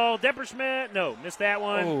 3 ball. Depperschmidt. No, missed that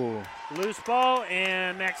one. Oh. Loose ball,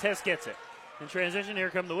 and Max Hess gets it. In transition, here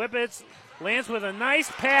come the Whippets. Lance with a nice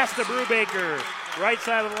pass to Brubaker. right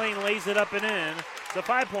side of the lane, lays it up and in. It's a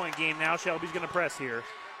 5-point game now. Shelby's going to press here.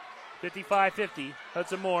 55-50.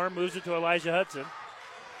 Hudson Moore moves it to Elijah Hudson.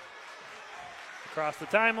 Across the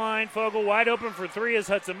timeline, Fogle wide open for three is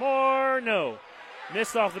Hudson Moore. No.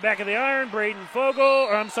 Missed off the back of the iron. Braden Fogle,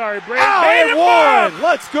 Baden one.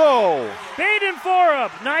 Let's go. Baden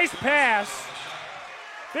Forup, nice pass.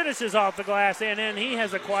 Finishes off the glass, and then he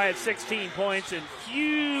has a quiet 16 points and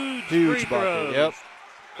huge free throws Yep.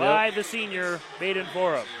 by the senior Baden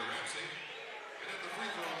Forup.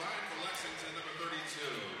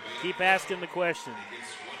 Keep asking the question.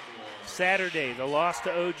 Saturday, the loss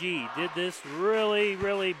to OG. Did this really,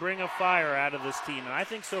 really bring a fire out of this team? And I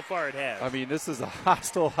think so far it has. I mean, this is a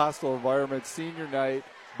hostile environment. Senior night,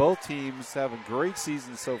 both teams having great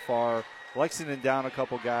seasons so far. Lexington down a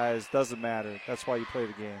couple guys, doesn't matter. That's why you play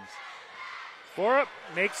the games. Forup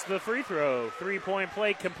makes the free throw. 3-point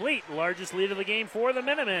play complete. Largest lead of the game for the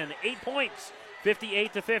Minutemen. 8 points,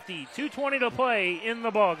 58-50. 2:20 to play in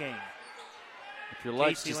the ball game. If you're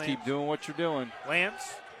Lex, just keep doing what you're doing.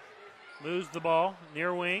 Lance moves the ball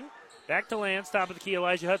near wing. Back to Lance, top of the key.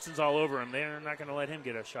 Elijah Hudson's all over him. They're not going to let him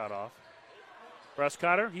get a shot off.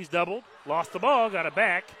 Bruscotter, he's doubled. Lost the ball, got it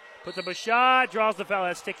back. Puts up a shot, draws the foul,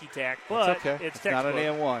 has ticky tack. But it's okay. It's not an textbook.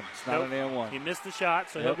 and one. It's not an and one. He missed the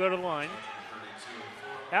shot, so he'll go to the line.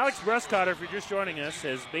 Alex Bruscotter, if you're just joining us,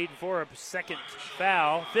 has Baden Forup's second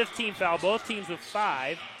foul. 15 foul, both teams with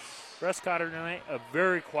 5. Bruscotter tonight, a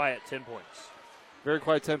very quiet 10 points. Very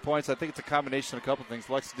quiet 10 points. I think it's a combination of a couple things.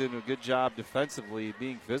 Lexington did a good job defensively,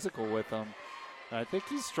 being physical with him. And I think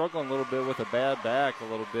he's struggling a little bit with a bad back a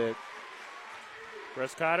little bit.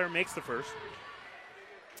 Bruscotter makes the first.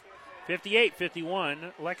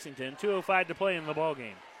 58-51, Lexington. 2:05 to play in the ball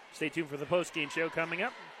game. Stay tuned for the post-game show coming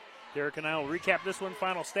up. Derek and I will recap this one,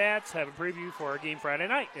 final stats, have a preview for our game Friday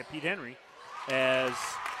night at Pete Henry. As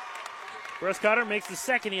Bruscotter makes the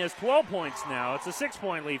second, he has 12 points now. It's a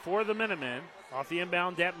 6-point lead for the Minutemen. Off the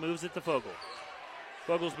inbound, Depp moves it to Fogle.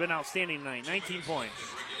 Fogle's been outstanding tonight, 19 points.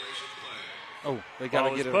 Oh, they got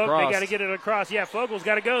to get it across. They got to get it across. Yeah, Fogle's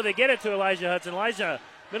got to go. They get it to Elijah Hudson. Elijah,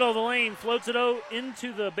 middle of the lane, floats it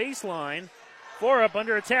into the baseline. Forup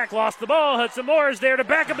under attack, lost the ball. Hudson Moore is there to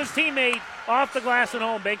back up his teammate. Off the glass and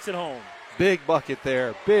home, banks it home. Big bucket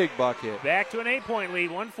there, big bucket. Back to an 8-point lead,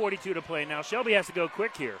 1:42 to play. Now Shelby has to go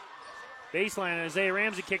quick here. Baseline, and Isaiah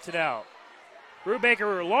Ramsey kicks it out.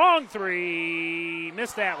 Brubaker, long three.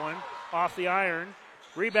 Missed that one. Off the iron.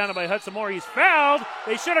 Rebounded by Hudson Moore. He's fouled.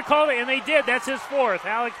 They should have called it, and they did. That's his fourth.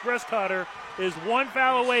 Alex Bruscotter is one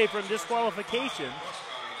foul away from disqualification.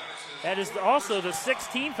 That is also the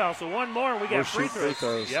 16th foul, so one more, and we got free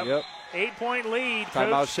throws. Yep. 8-point lead.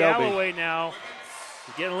 Timeout Coach Shelby. Galloway now.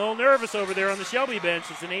 He's getting a little nervous over there on the Shelby bench.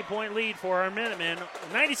 It's an 8-point lead for our Minutemen.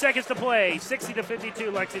 90 seconds to play.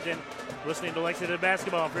 60-52 Lexington. Listening to Lexington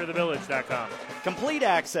Basketball on FearTheVillage.com. Complete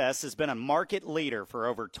Access has been a market leader for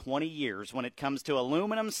over 20 years when it comes to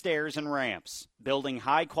aluminum stairs and ramps. Building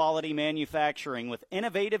high-quality manufacturing with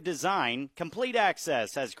innovative design, Complete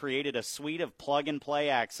Access has created a suite of plug-and-play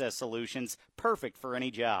access solutions perfect for any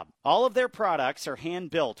job. All of their products are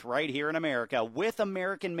hand-built right here in America with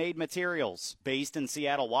American-made materials. Based in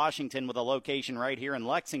Seattle, Washington, with a location right here in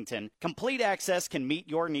Lexington, Complete Access can meet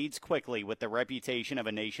your needs quickly with the reputation of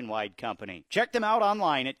a nationwide company. Check them out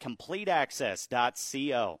online at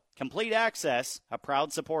CompleteAccess.co. Complete Access, a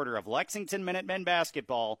proud supporter of Lexington Minutemen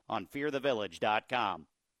basketball on FearTheVillage.com.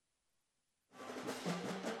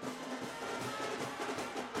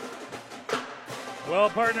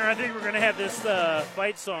 Well, partner, I think we're going to have this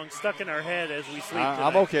fight song stuck in our head as we sleep tonight.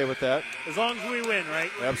 I'm okay with that. As long as we win,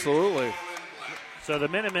 right? Absolutely. So the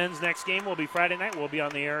Minutemen's next game will be Friday night. We'll be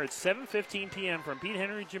on the air at 7:15 p.m. from Pete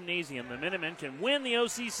Henry Gymnasium. The Minutemen can win the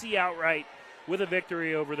OCC outright with a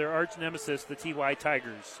victory over their arch nemesis, the TY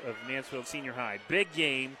Tigers of Mansfield Senior High. Big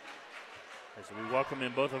game as we welcome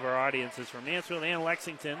in both of our audiences from Mansfield and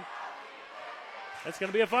Lexington. That's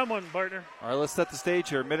going to be a fun one, partner. All right, let's set the stage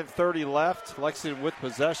here. Minute 30 left. Lexington with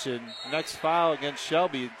possession. Next foul against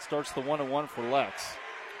Shelby starts the 1-1 for Lex.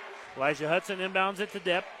 Elijah Hudson inbounds it to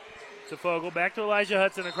Depp. To Fogle. Back to Elijah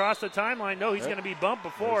Hudson across the timeline. No, he's going to be bumped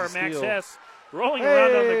before. Max Hess rolling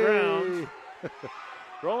around on the ground.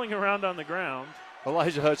 Rolling around on the ground.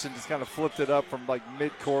 Elijah Hudson just kind of flipped it up from like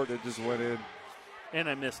mid-court and just went in. And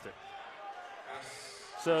I missed it.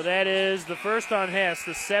 So that is the first on Hess,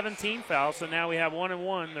 the 17th foul. So now we have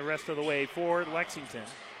 1-1 the rest of the way for Lexington.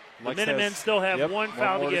 The Minutemen still have one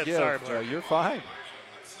foul to give. Sorry, Bart. You're fine.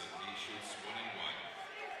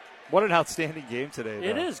 What an outstanding game today, though.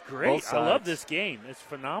 It is great. I love this game. It's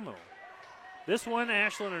phenomenal. This one,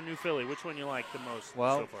 Ashland or New Philly? Which one you like the most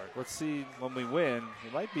Well, so far? let's see when we win.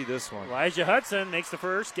 It might be this one. Elijah Hudson makes the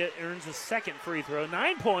first, earns the second free throw.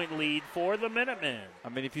 9-point lead for the Minutemen. I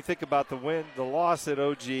mean, if you think about the loss at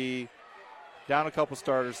OG, down a couple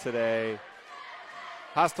starters today,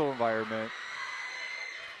 hostile environment.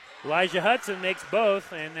 Elijah Hudson makes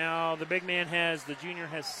both, and now the junior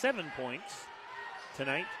has 7 points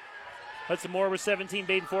tonight. Hudson Moore with 17,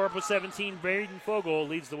 Baden Forup with 17. Braden Fogle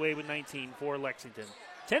leads the way with 19 for Lexington.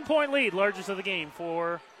 10-point lead, largest of the game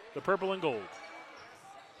for the purple and gold.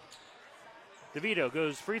 DeVito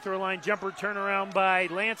goes free throw line, jumper turnaround by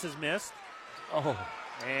Lance is missed. Oh.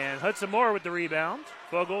 And Hudson Moore with the rebound.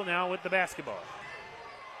 Fogle now with the basketball.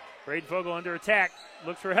 Braden Fogle under attack,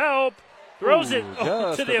 looks for help, throws it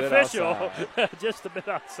to the official. Just a bit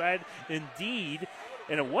outside indeed.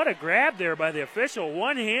 And what a grab there by the official,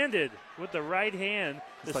 one-handed with the right hand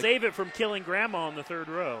to save it from killing Grandma on the third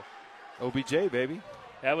row. OBJ, baby.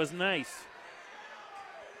 That was nice.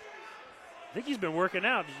 I think he's been working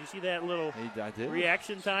out. Did you see that little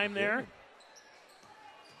reaction time there?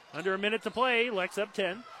 Under a minute to play, Lex up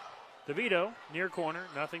 10. DeVito, near corner,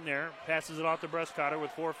 nothing there. Passes it off to Bruscotter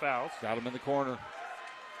with 4 fouls. Got him in the corner.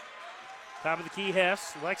 Top of the key,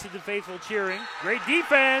 Hess. Lexington faithful cheering. Great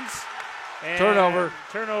defense. And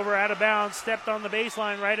turnover out of bounds. Stepped on the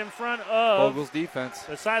baseline right in front of Fogle's defense.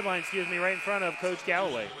 The sideline, right in front of Coach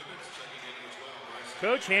Galloway.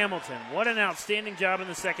 Coach Hamilton, what an outstanding job in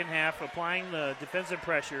the second half, applying the defensive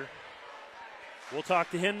pressure. We'll talk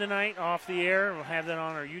to him tonight off the air. We'll have that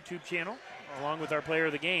on our YouTube channel, along with our player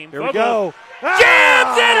of the game. Here we go.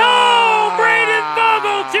 Jams it home! Braden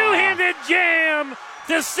Fogle, two-handed jam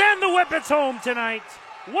to send the Whippets home tonight.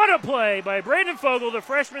 What a play by Braden Fogle, the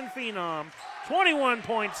freshman phenom. 21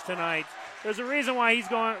 points tonight. There's a reason why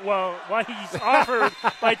he's offered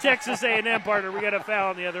by Texas A&M, partner. We got a foul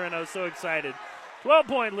on the other end. I was so excited.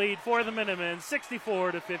 12-point lead for the Minutemen,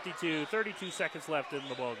 64-52. 32 seconds left in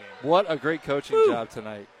the ballgame. What a great coaching job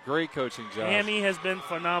tonight. Great coaching job. Hammy has been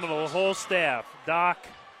phenomenal. The whole staff. Doc,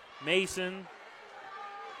 Mason,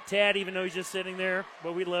 Tad, even though he's just sitting there.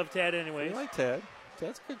 But we love Tad anyways. We like Tad.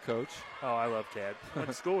 Tad's a good coach. Oh, I love Tad. Went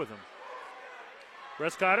to school with him.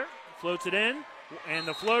 Bruscotter floats it in, and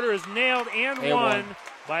the floater is nailed and won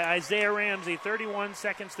by Isaiah Ramsey. 31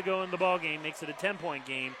 seconds to go in the ballgame. Makes it a 10-point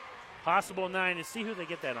game. Possible 9. And see who they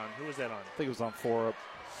get that on. Who was that on? I think it was on Forup.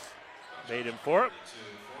 Baden Forup.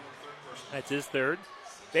 That's his third.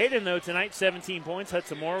 Baden, though, tonight, 17 points.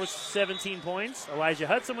 Hudson Moore was 17 points. Elijah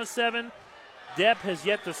Hudson was 7. Depp has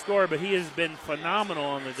yet to score, but he has been phenomenal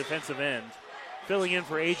on the defensive end, filling in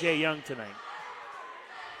for A.J. Young tonight.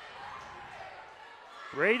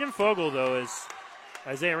 Braden Fogle, though, as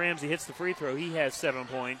Isaiah Ramsey hits the free throw, he has 7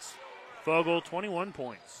 points. Fogle, 21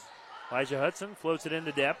 points. Elijah Hudson floats it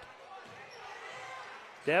into Depp.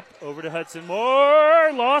 Depp over to Hudson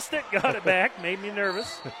Moore. Lost it, got it back. Made me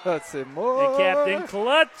nervous. Hudson Moore. And Captain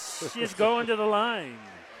Klutz is going to the line.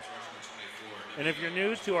 And if you're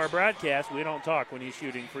new to our broadcast, we don't talk when he's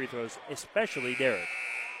shooting free throws, especially Derek.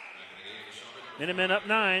 Minutemen up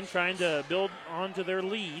 9, trying to build onto their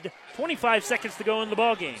lead. 25 seconds to go in the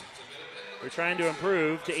ballgame. They're trying to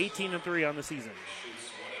improve to 18-3 on the season.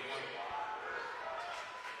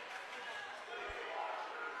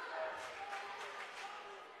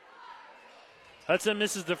 Hudson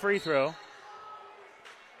misses the free throw.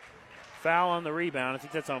 Foul on the rebound. I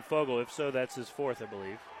think that's on Fogle. If so, that's his fourth, I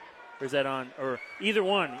believe. Or is that on, or either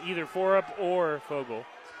one, either Forup or Fogle.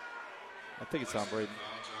 I think it's on Braden.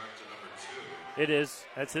 It is.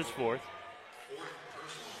 That's his fourth.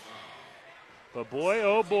 But boy,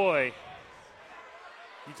 oh boy.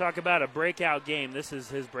 You talk about a breakout game. This is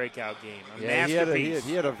his breakout game. A masterpiece.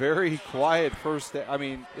 He had a very quiet first. I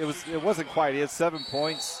mean, it wasn't quiet. He had 7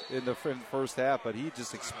 points in the first half, but he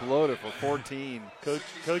just exploded for 14.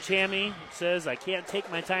 Coach Hammy says, I can't take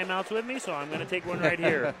my timeouts with me, so I'm going to take one right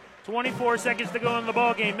here. 24 seconds to go in the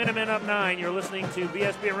ballgame. Minutemen up 9. You're listening to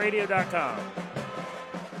VSBNradio.com.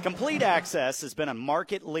 Complete Access has been a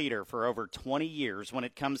market leader for over 20 years when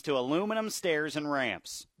it comes to aluminum stairs and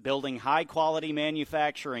ramps. Building high-quality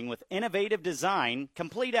manufacturing with innovative design,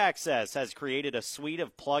 Complete Access has created a suite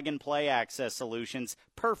of plug-and-play access solutions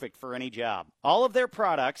perfect for any job. All of their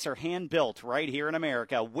products are hand-built right here in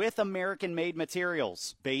America with American-made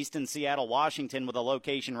materials. Based in Seattle, Washington, with a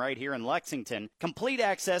location right here in Lexington, Complete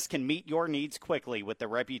Access can meet your needs quickly with the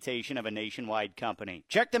reputation of a nationwide company.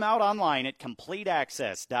 Check them out online at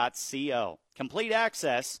CompleteAccess.co. Complete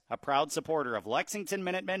Access, a proud supporter of Lexington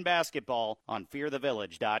Minutemen basketball on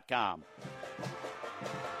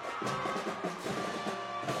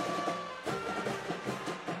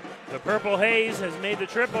Purple Haze has made the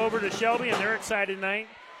trip over to Shelby, and they're excited tonight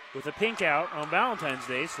with a pink out on Valentine's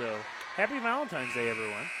Day. So happy Valentine's Day,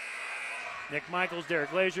 everyone. Nick Michaels,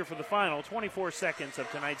 Derek Glazier for the final 24 seconds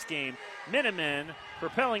of tonight's game. Minutemen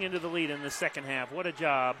propelling into the lead in the second half. What a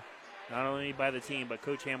job, not only by the team, but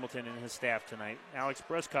Coach Hamilton and his staff tonight. Alex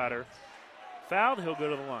Bruscotter fouled. He'll go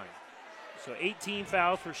to the line. So 18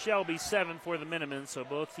 fouls for Shelby, 7 for the Minutemen, so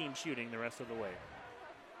both teams shooting the rest of the way.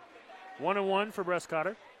 1-1 for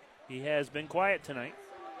Bruscotter. He has been quiet tonight.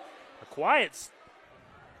 A quiet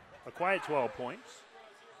 12 points.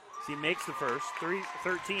 He makes the first.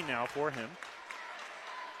 13 now for him.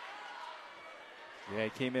 Yeah, he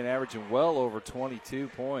came in averaging well over 22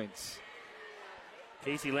 points.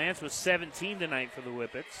 Casey Lance was 17 tonight for the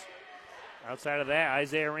Whippets. Outside of that,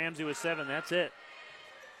 Isaiah Ramsey was 7. That's it.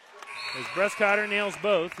 As Bruscotter nails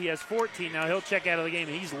both, he has 14 now. He'll check out of the game.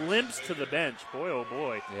 He's limps to the bench. Boy, oh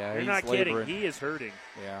boy. Yeah, You're not laboring. kidding. He is hurting.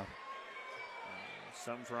 Yeah.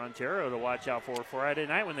 Something for Ontario to watch out for Friday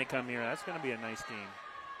night when they come here. That's going to be a nice game.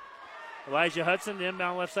 Elijah Hudson, the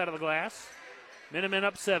inbound left side of the glass. Minutemen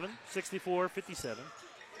up 7, 64-57.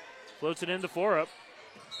 Floats it into Forup.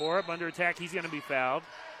 Forup under attack. He's going to be fouled.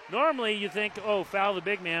 Normally you think, oh, foul the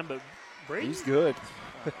big man, but Brady's He's good.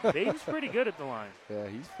 Brady's pretty good at the line. Yeah,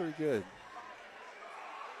 he's pretty good.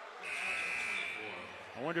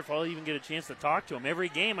 I wonder if I'll even get a chance to talk to him. Every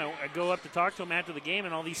game I go up to talk to him after the game,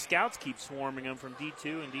 and all these scouts keep swarming him from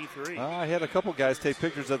D2 and D3. I had a couple guys take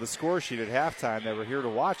pictures of the score sheet at halftime that were here to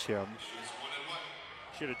watch him.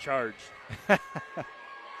 Should have charged.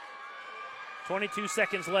 22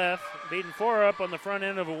 seconds left. Baden Forup on the front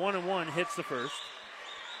end of a 1-1 hits the first.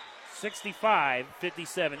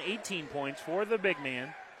 65-57, 18 points for the big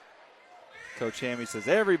man. Coach Hammy says,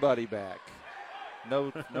 everybody back.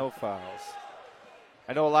 No fouls.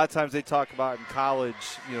 I know a lot of times they talk about in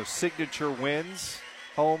college, signature wins,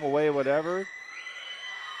 home, away, whatever.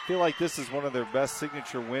 I feel like this is one of their best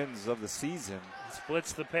signature wins of the season.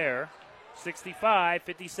 Splits the pair. 65-57,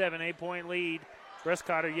 8-point lead.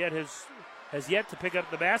 Bruscotter has yet to pick up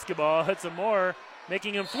the basketball. Hudson Moore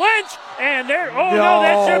making him flinch, and there. Oh no,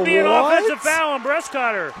 that should be an offensive foul on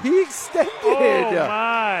Bruscotter. He extended. Oh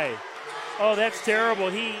my! Oh, that's terrible.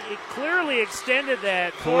 He clearly extended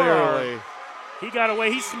that. Clearly, he got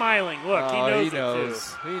away. He's smiling. Look, he knows. He knows.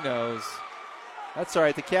 It too. He knows. That's all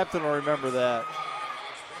right. The captain will remember that.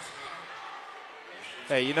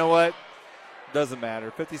 Hey, you know what? Doesn't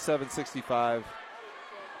matter. 57-65.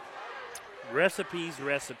 Recipes.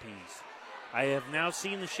 I have now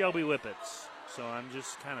seen the Shelby Whippets. So I'm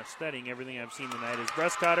just kind of studying everything I've seen tonight as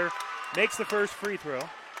Bruscotter makes the first free throw.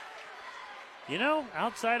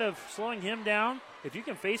 Outside of slowing him down, if you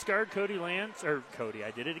can face guard Casey Lance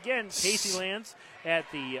at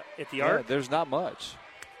the arc. There's not much.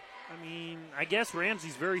 I mean, I guess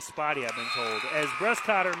Ramsey's very spotty, I've been told. As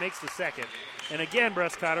Bruscotter makes the second. And again,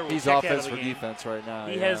 Bruscotter will He's check offense out of the for game. defense right now.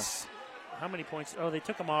 He has how many points? Oh, they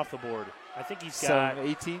took him off the board. I think he's got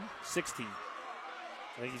 18? 16.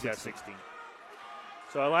 I think he's got 16.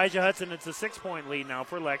 So Elijah Hudson, it's a 6-point lead now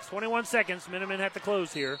for Lex. 21 seconds. Minutemen have to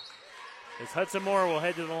close here. As Hudson Moore will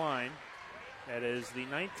head to the line. That is the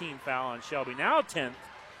 19th foul on Shelby. Now 10th.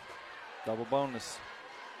 Double bonus.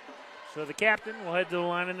 So the captain will head to the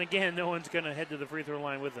line, and again, no one's going to head to the free throw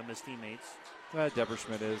line with him, his teammates. Deborah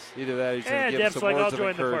Schmidt is. Either that or he's going to give Deb's some like, words I'll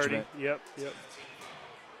join of the party. encouragement. Yep.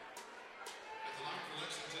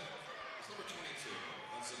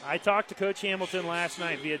 I talked to Coach Hamilton last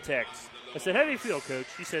night via text. I said, how do you feel, Coach?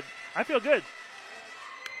 He said, I feel good.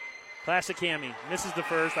 Classic Hammy. Misses the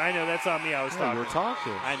first. I know that's on me. I was talking. You were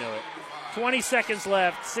talking. I know it. 20 seconds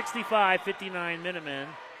left. 65-59 Minutemen.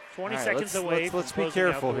 20 seconds away. Let's be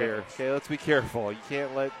careful here. Okay, let's be careful. You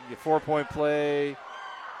can't let your 4-point play,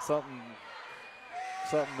 something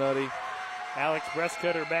nutty. Alex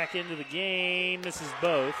Bruscotter back into the game. Misses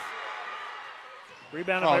both.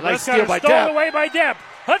 Rebounded by nice Bruscotter. steal by Stolen Depp. away by Depp.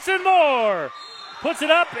 Hudson Moore puts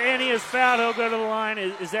it up, and he is fouled. He'll go to the line.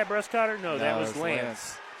 Is that Bruscotter? No, that was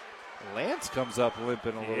Lance. Lance comes up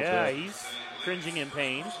limping a little bit. Yeah, he's cringing in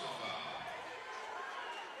pain.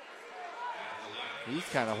 He's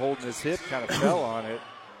kind of holding his hip, kind of fell on it.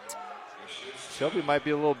 Shelby might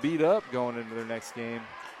be a little beat up going into their next game.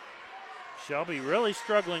 Shelby really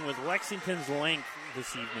struggling with Lexington's length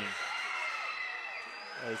this evening.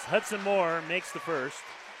 As Hudson Moore makes the first.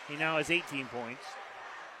 He now has 18 points.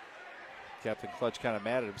 Captain Clutch kind of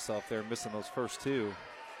mad at himself there, missing those first two.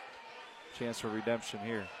 Chance for redemption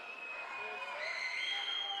here.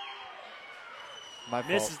 My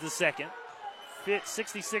fault. Misses the second.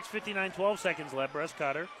 66-59, 12 seconds left.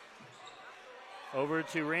 Bruscotter Over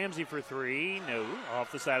to Ramsey for three. No,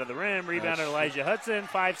 off the side of the rim. Rebounded Elijah Hudson.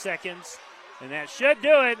 5 seconds. And that should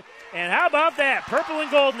do it. And how about that? Purple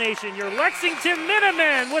and Gold Nation, your Lexington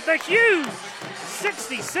Minutemen with a huge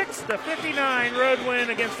 66-59 road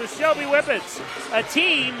win against the Shelby Whippets, a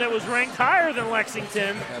team that was ranked higher than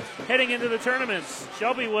Lexington heading into the tournaments.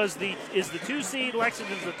 Shelby is the 2 seed,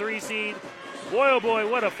 Lexington's the 3 seed. Boy, oh boy,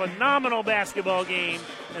 what a phenomenal basketball game.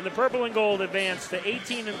 And the Purple and Gold advanced to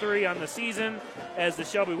 18-3 on the season, as the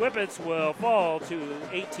Shelby Whippets will fall to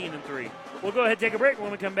 18-3. We'll go ahead and take a break. When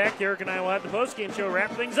we come back, Derek and I will have the postgame show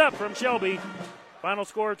wrap things up from Shelby. Final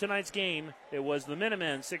score of tonight's game, it was the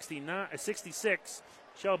Minutemen 66,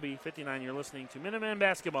 Shelby 59. You're listening to Minutemen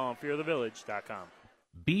Basketball on FearTheVillage.com.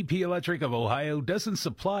 BP Electric of Ohio doesn't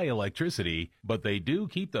supply electricity, but they do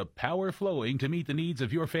keep the power flowing to meet the needs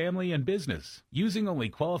of your family and business. Using only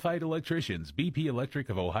qualified electricians, BP Electric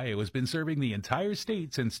of Ohio has been serving the entire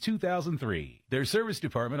state since 2003. Their service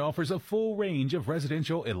department offers a full range of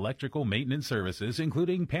residential electrical maintenance services,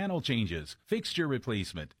 including panel changes, fixture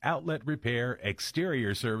replacement, outlet repair,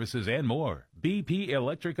 exterior services, and more. BP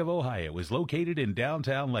Electric of Ohio is located in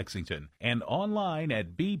downtown Lexington and online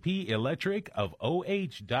at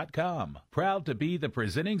bpelectricofoh.com. Proud to be the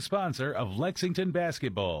presenting sponsor of Lexington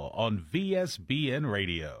basketball on VSBN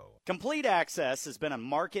Radio. Complete Access has been a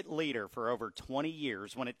market leader for over 20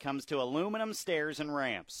 years when it comes to aluminum stairs and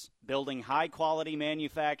ramps. Building high-quality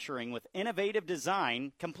manufacturing with innovative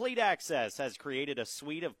design, Complete Access has created a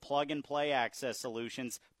suite of plug-and-play access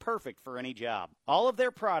solutions perfect for any job. All of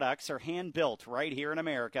their products are hand-built right here in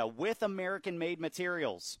America with American-made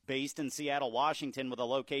materials. Based in Seattle, Washington, with a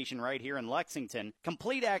location right here in Lexington,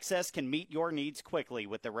 Complete Access can meet your needs quickly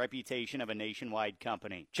with the reputation of a nationwide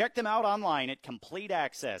company. Check them out online at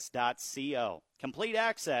CompleteAccess.co. Complete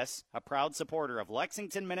Access, a proud supporter of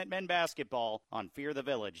Lexington Minutemen basketball on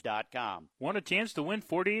FearTheVillage.com. Want a chance to win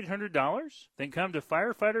 $4,800? Then come to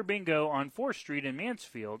Firefighter Bingo on 4th Street in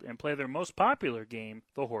Mansfield and play their most popular game,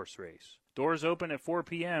 the horse race. Doors open at 4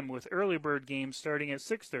 p.m. with early bird games starting at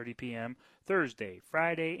 6:30 p.m. Thursday,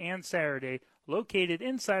 Friday, and Saturday, located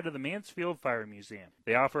inside of the Mansfield Fire Museum.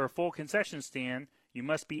 They offer a full concession stand. You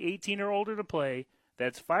must be 18 or older to play.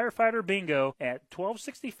 That's Firefighter Bingo at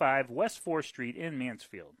 1265 West 4th Street in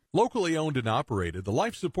Mansfield. Locally owned and operated, the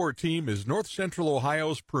Life Support Team is North Central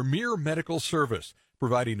Ohio's premier medical service,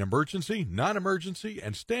 providing emergency, non-emergency,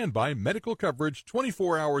 and standby medical coverage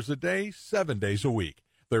 24 hours a day, 7 days a week.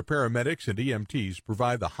 Their paramedics and EMTs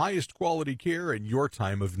provide the highest quality care in your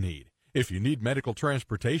time of need. If you need medical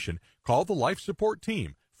transportation, call the Life Support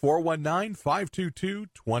Team,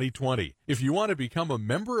 419-522-2020. If you want to become a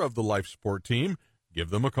member of the Life Support Team, give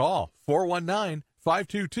them a call,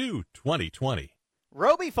 419-522-2020.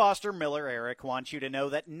 Roby Foster Miller Eric wants you to know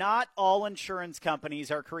that not all insurance companies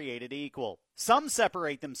are created equal. Some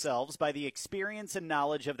separate themselves by the experience and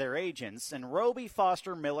knowledge of their agents, and Roby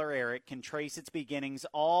Foster Miller Eric can trace its beginnings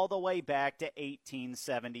all the way back to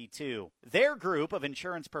 1872. Their group of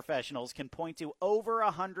insurance professionals can point to over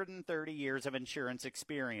 130 years of insurance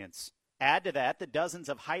experience. Add to that the dozens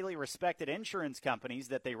of highly respected insurance companies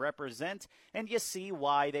that they represent, and you see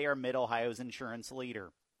why they are Mid-Ohio's insurance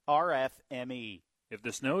leader. RFME. If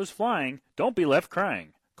the snow is flying, don't be left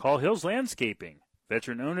crying. Call Hills Landscaping.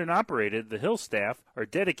 Veteran-owned and operated, the Hills staff are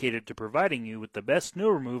dedicated to providing you with the best snow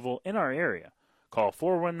removal in our area. Call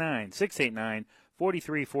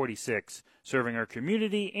 419-689-4346, serving our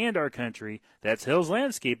community and our country. That's Hills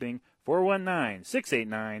Landscaping,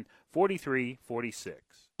 419-689-4346.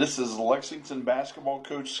 This is Lexington basketball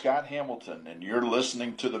coach Scott Hamilton, and you're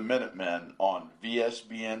listening to the Minutemen on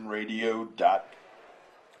VSBNradio.com.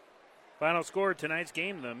 Final score of tonight's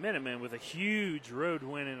game, the Minutemen with a huge road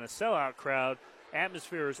win and a sellout crowd.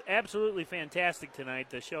 Atmosphere is absolutely fantastic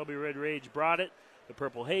tonight. The Shelby Red Rage brought it. The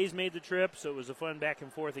Purple Haze made the trip, so it was a fun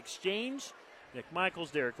back-and-forth exchange. Nick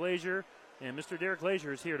Michaels, Derek Lazier, and Mr. Derek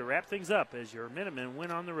Lazier is here to wrap things up as your Minutemen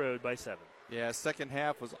win on the road by 7. Yeah, second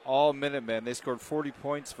half was all Minutemen. They scored 40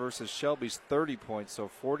 points versus Shelby's 30 points,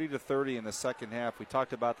 so 40-30 in the second half. We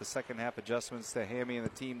talked about the second half adjustments that Hammy and the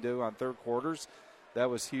team do on third quarters. That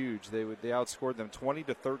was huge. They outscored them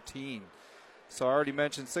 20-13. So I already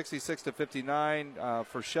mentioned 66-59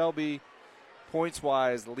 for Shelby.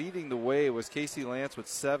 Points-wise, leading the way was Casey Lance with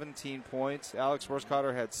 17 points. Alex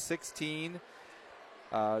Rosecotter had 16.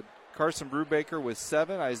 Carson Brubaker with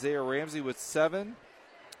 7. Isaiah Ramsey with 7.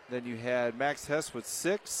 Then you had Max Hess with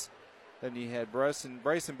 6. Then you had Bryson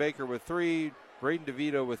Baker with 3. Braden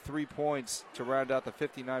DeVito with 3 points to round out the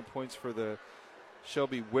 59 points for the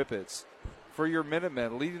Shelby Whippets. For your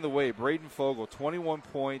Minutemen, leading the way, Braden Fogle, 21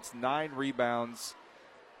 points, 9 rebounds.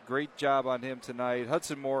 great job on him tonight.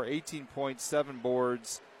 Hudson Moore, 18 points, 7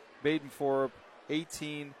 boards. Baden Forup,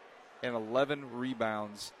 18 and 11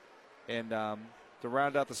 rebounds. And to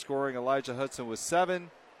round out the scoring, Elijah Hudson with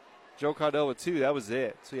 7. Joe Caudell with 2. That was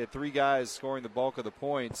it. So you had 3 guys scoring the bulk of the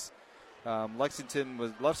points.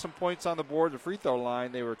 Lexington left some points on the board, the free throw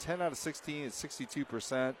line. They were 10 out of 16 at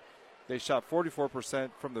 62%. They shot 44%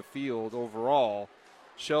 from the field overall.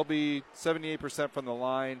 Shelby, 78% from the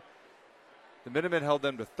line. The Minutemen held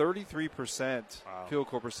them to 33%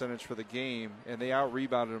 field goal percentage for the game, and they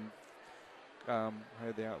out-rebounded them. How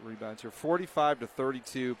did they out-rebound here? 45 to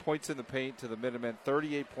 32. Points in the paint to the Minutemen,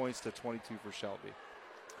 38 points to 22 for Shelby.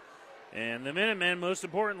 And the Minutemen, most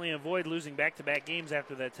importantly, avoid losing back-to-back games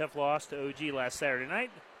after that tough loss to OG last Saturday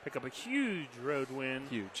night. Pick up a huge road win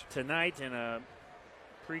tonight in a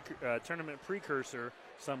tournament precursor,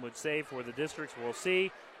 some would say, for the districts. We'll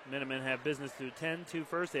see. Minutemen have business to attend to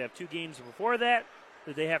first. They have 2 games before that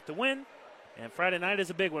they have to win. And Friday night is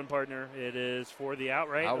a big one, partner. It is for the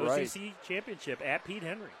outright. OCC championship at Pete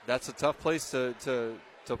Henry. That's a tough place to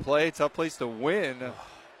play, tough place to win.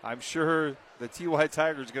 I'm sure the TY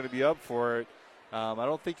Tigers are going to be up for it. I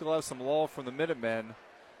don't think you'll have some lull from the Minutemen.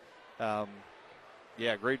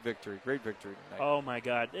 Yeah, great victory tonight. Oh, my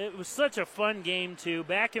God. It was such a fun game, too.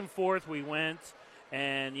 Back and forth we went.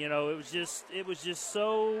 And, you know, it was just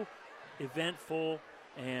so eventful.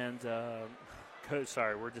 And,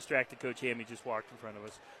 we're distracted. Coach Hammy just walked in front of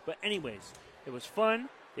us. But anyways, it was fun.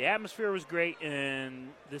 The atmosphere was great. And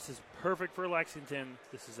this is perfect for Lexington.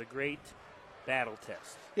 This is a great battle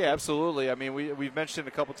test. Yeah, absolutely. I mean, we've mentioned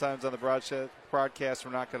a couple times on the broadcast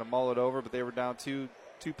we're not going to mull it over, but they were down two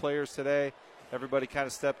players today. Everybody kind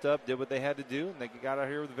of stepped up, did what they had to do, and they got out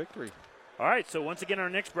here with a victory. All right, so once again, our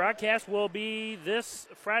next broadcast will be this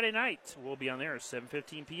Friday night. We'll be on there at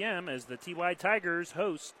 7:15 p.m. as the TY Tigers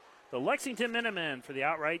host the Lexington Minutemen for the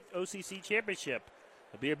outright OCC championship.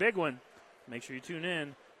 It'll be a big one. Make sure you tune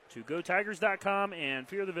in to GoTigers.com and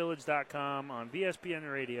FearTheVillage.com on VSBN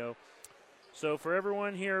Radio. So for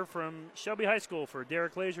everyone here from Shelby High School, for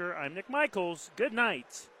Derek Lazier, I'm Nick Michaels. Good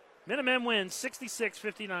night. Minutemen win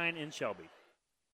 66-59 in Shelby.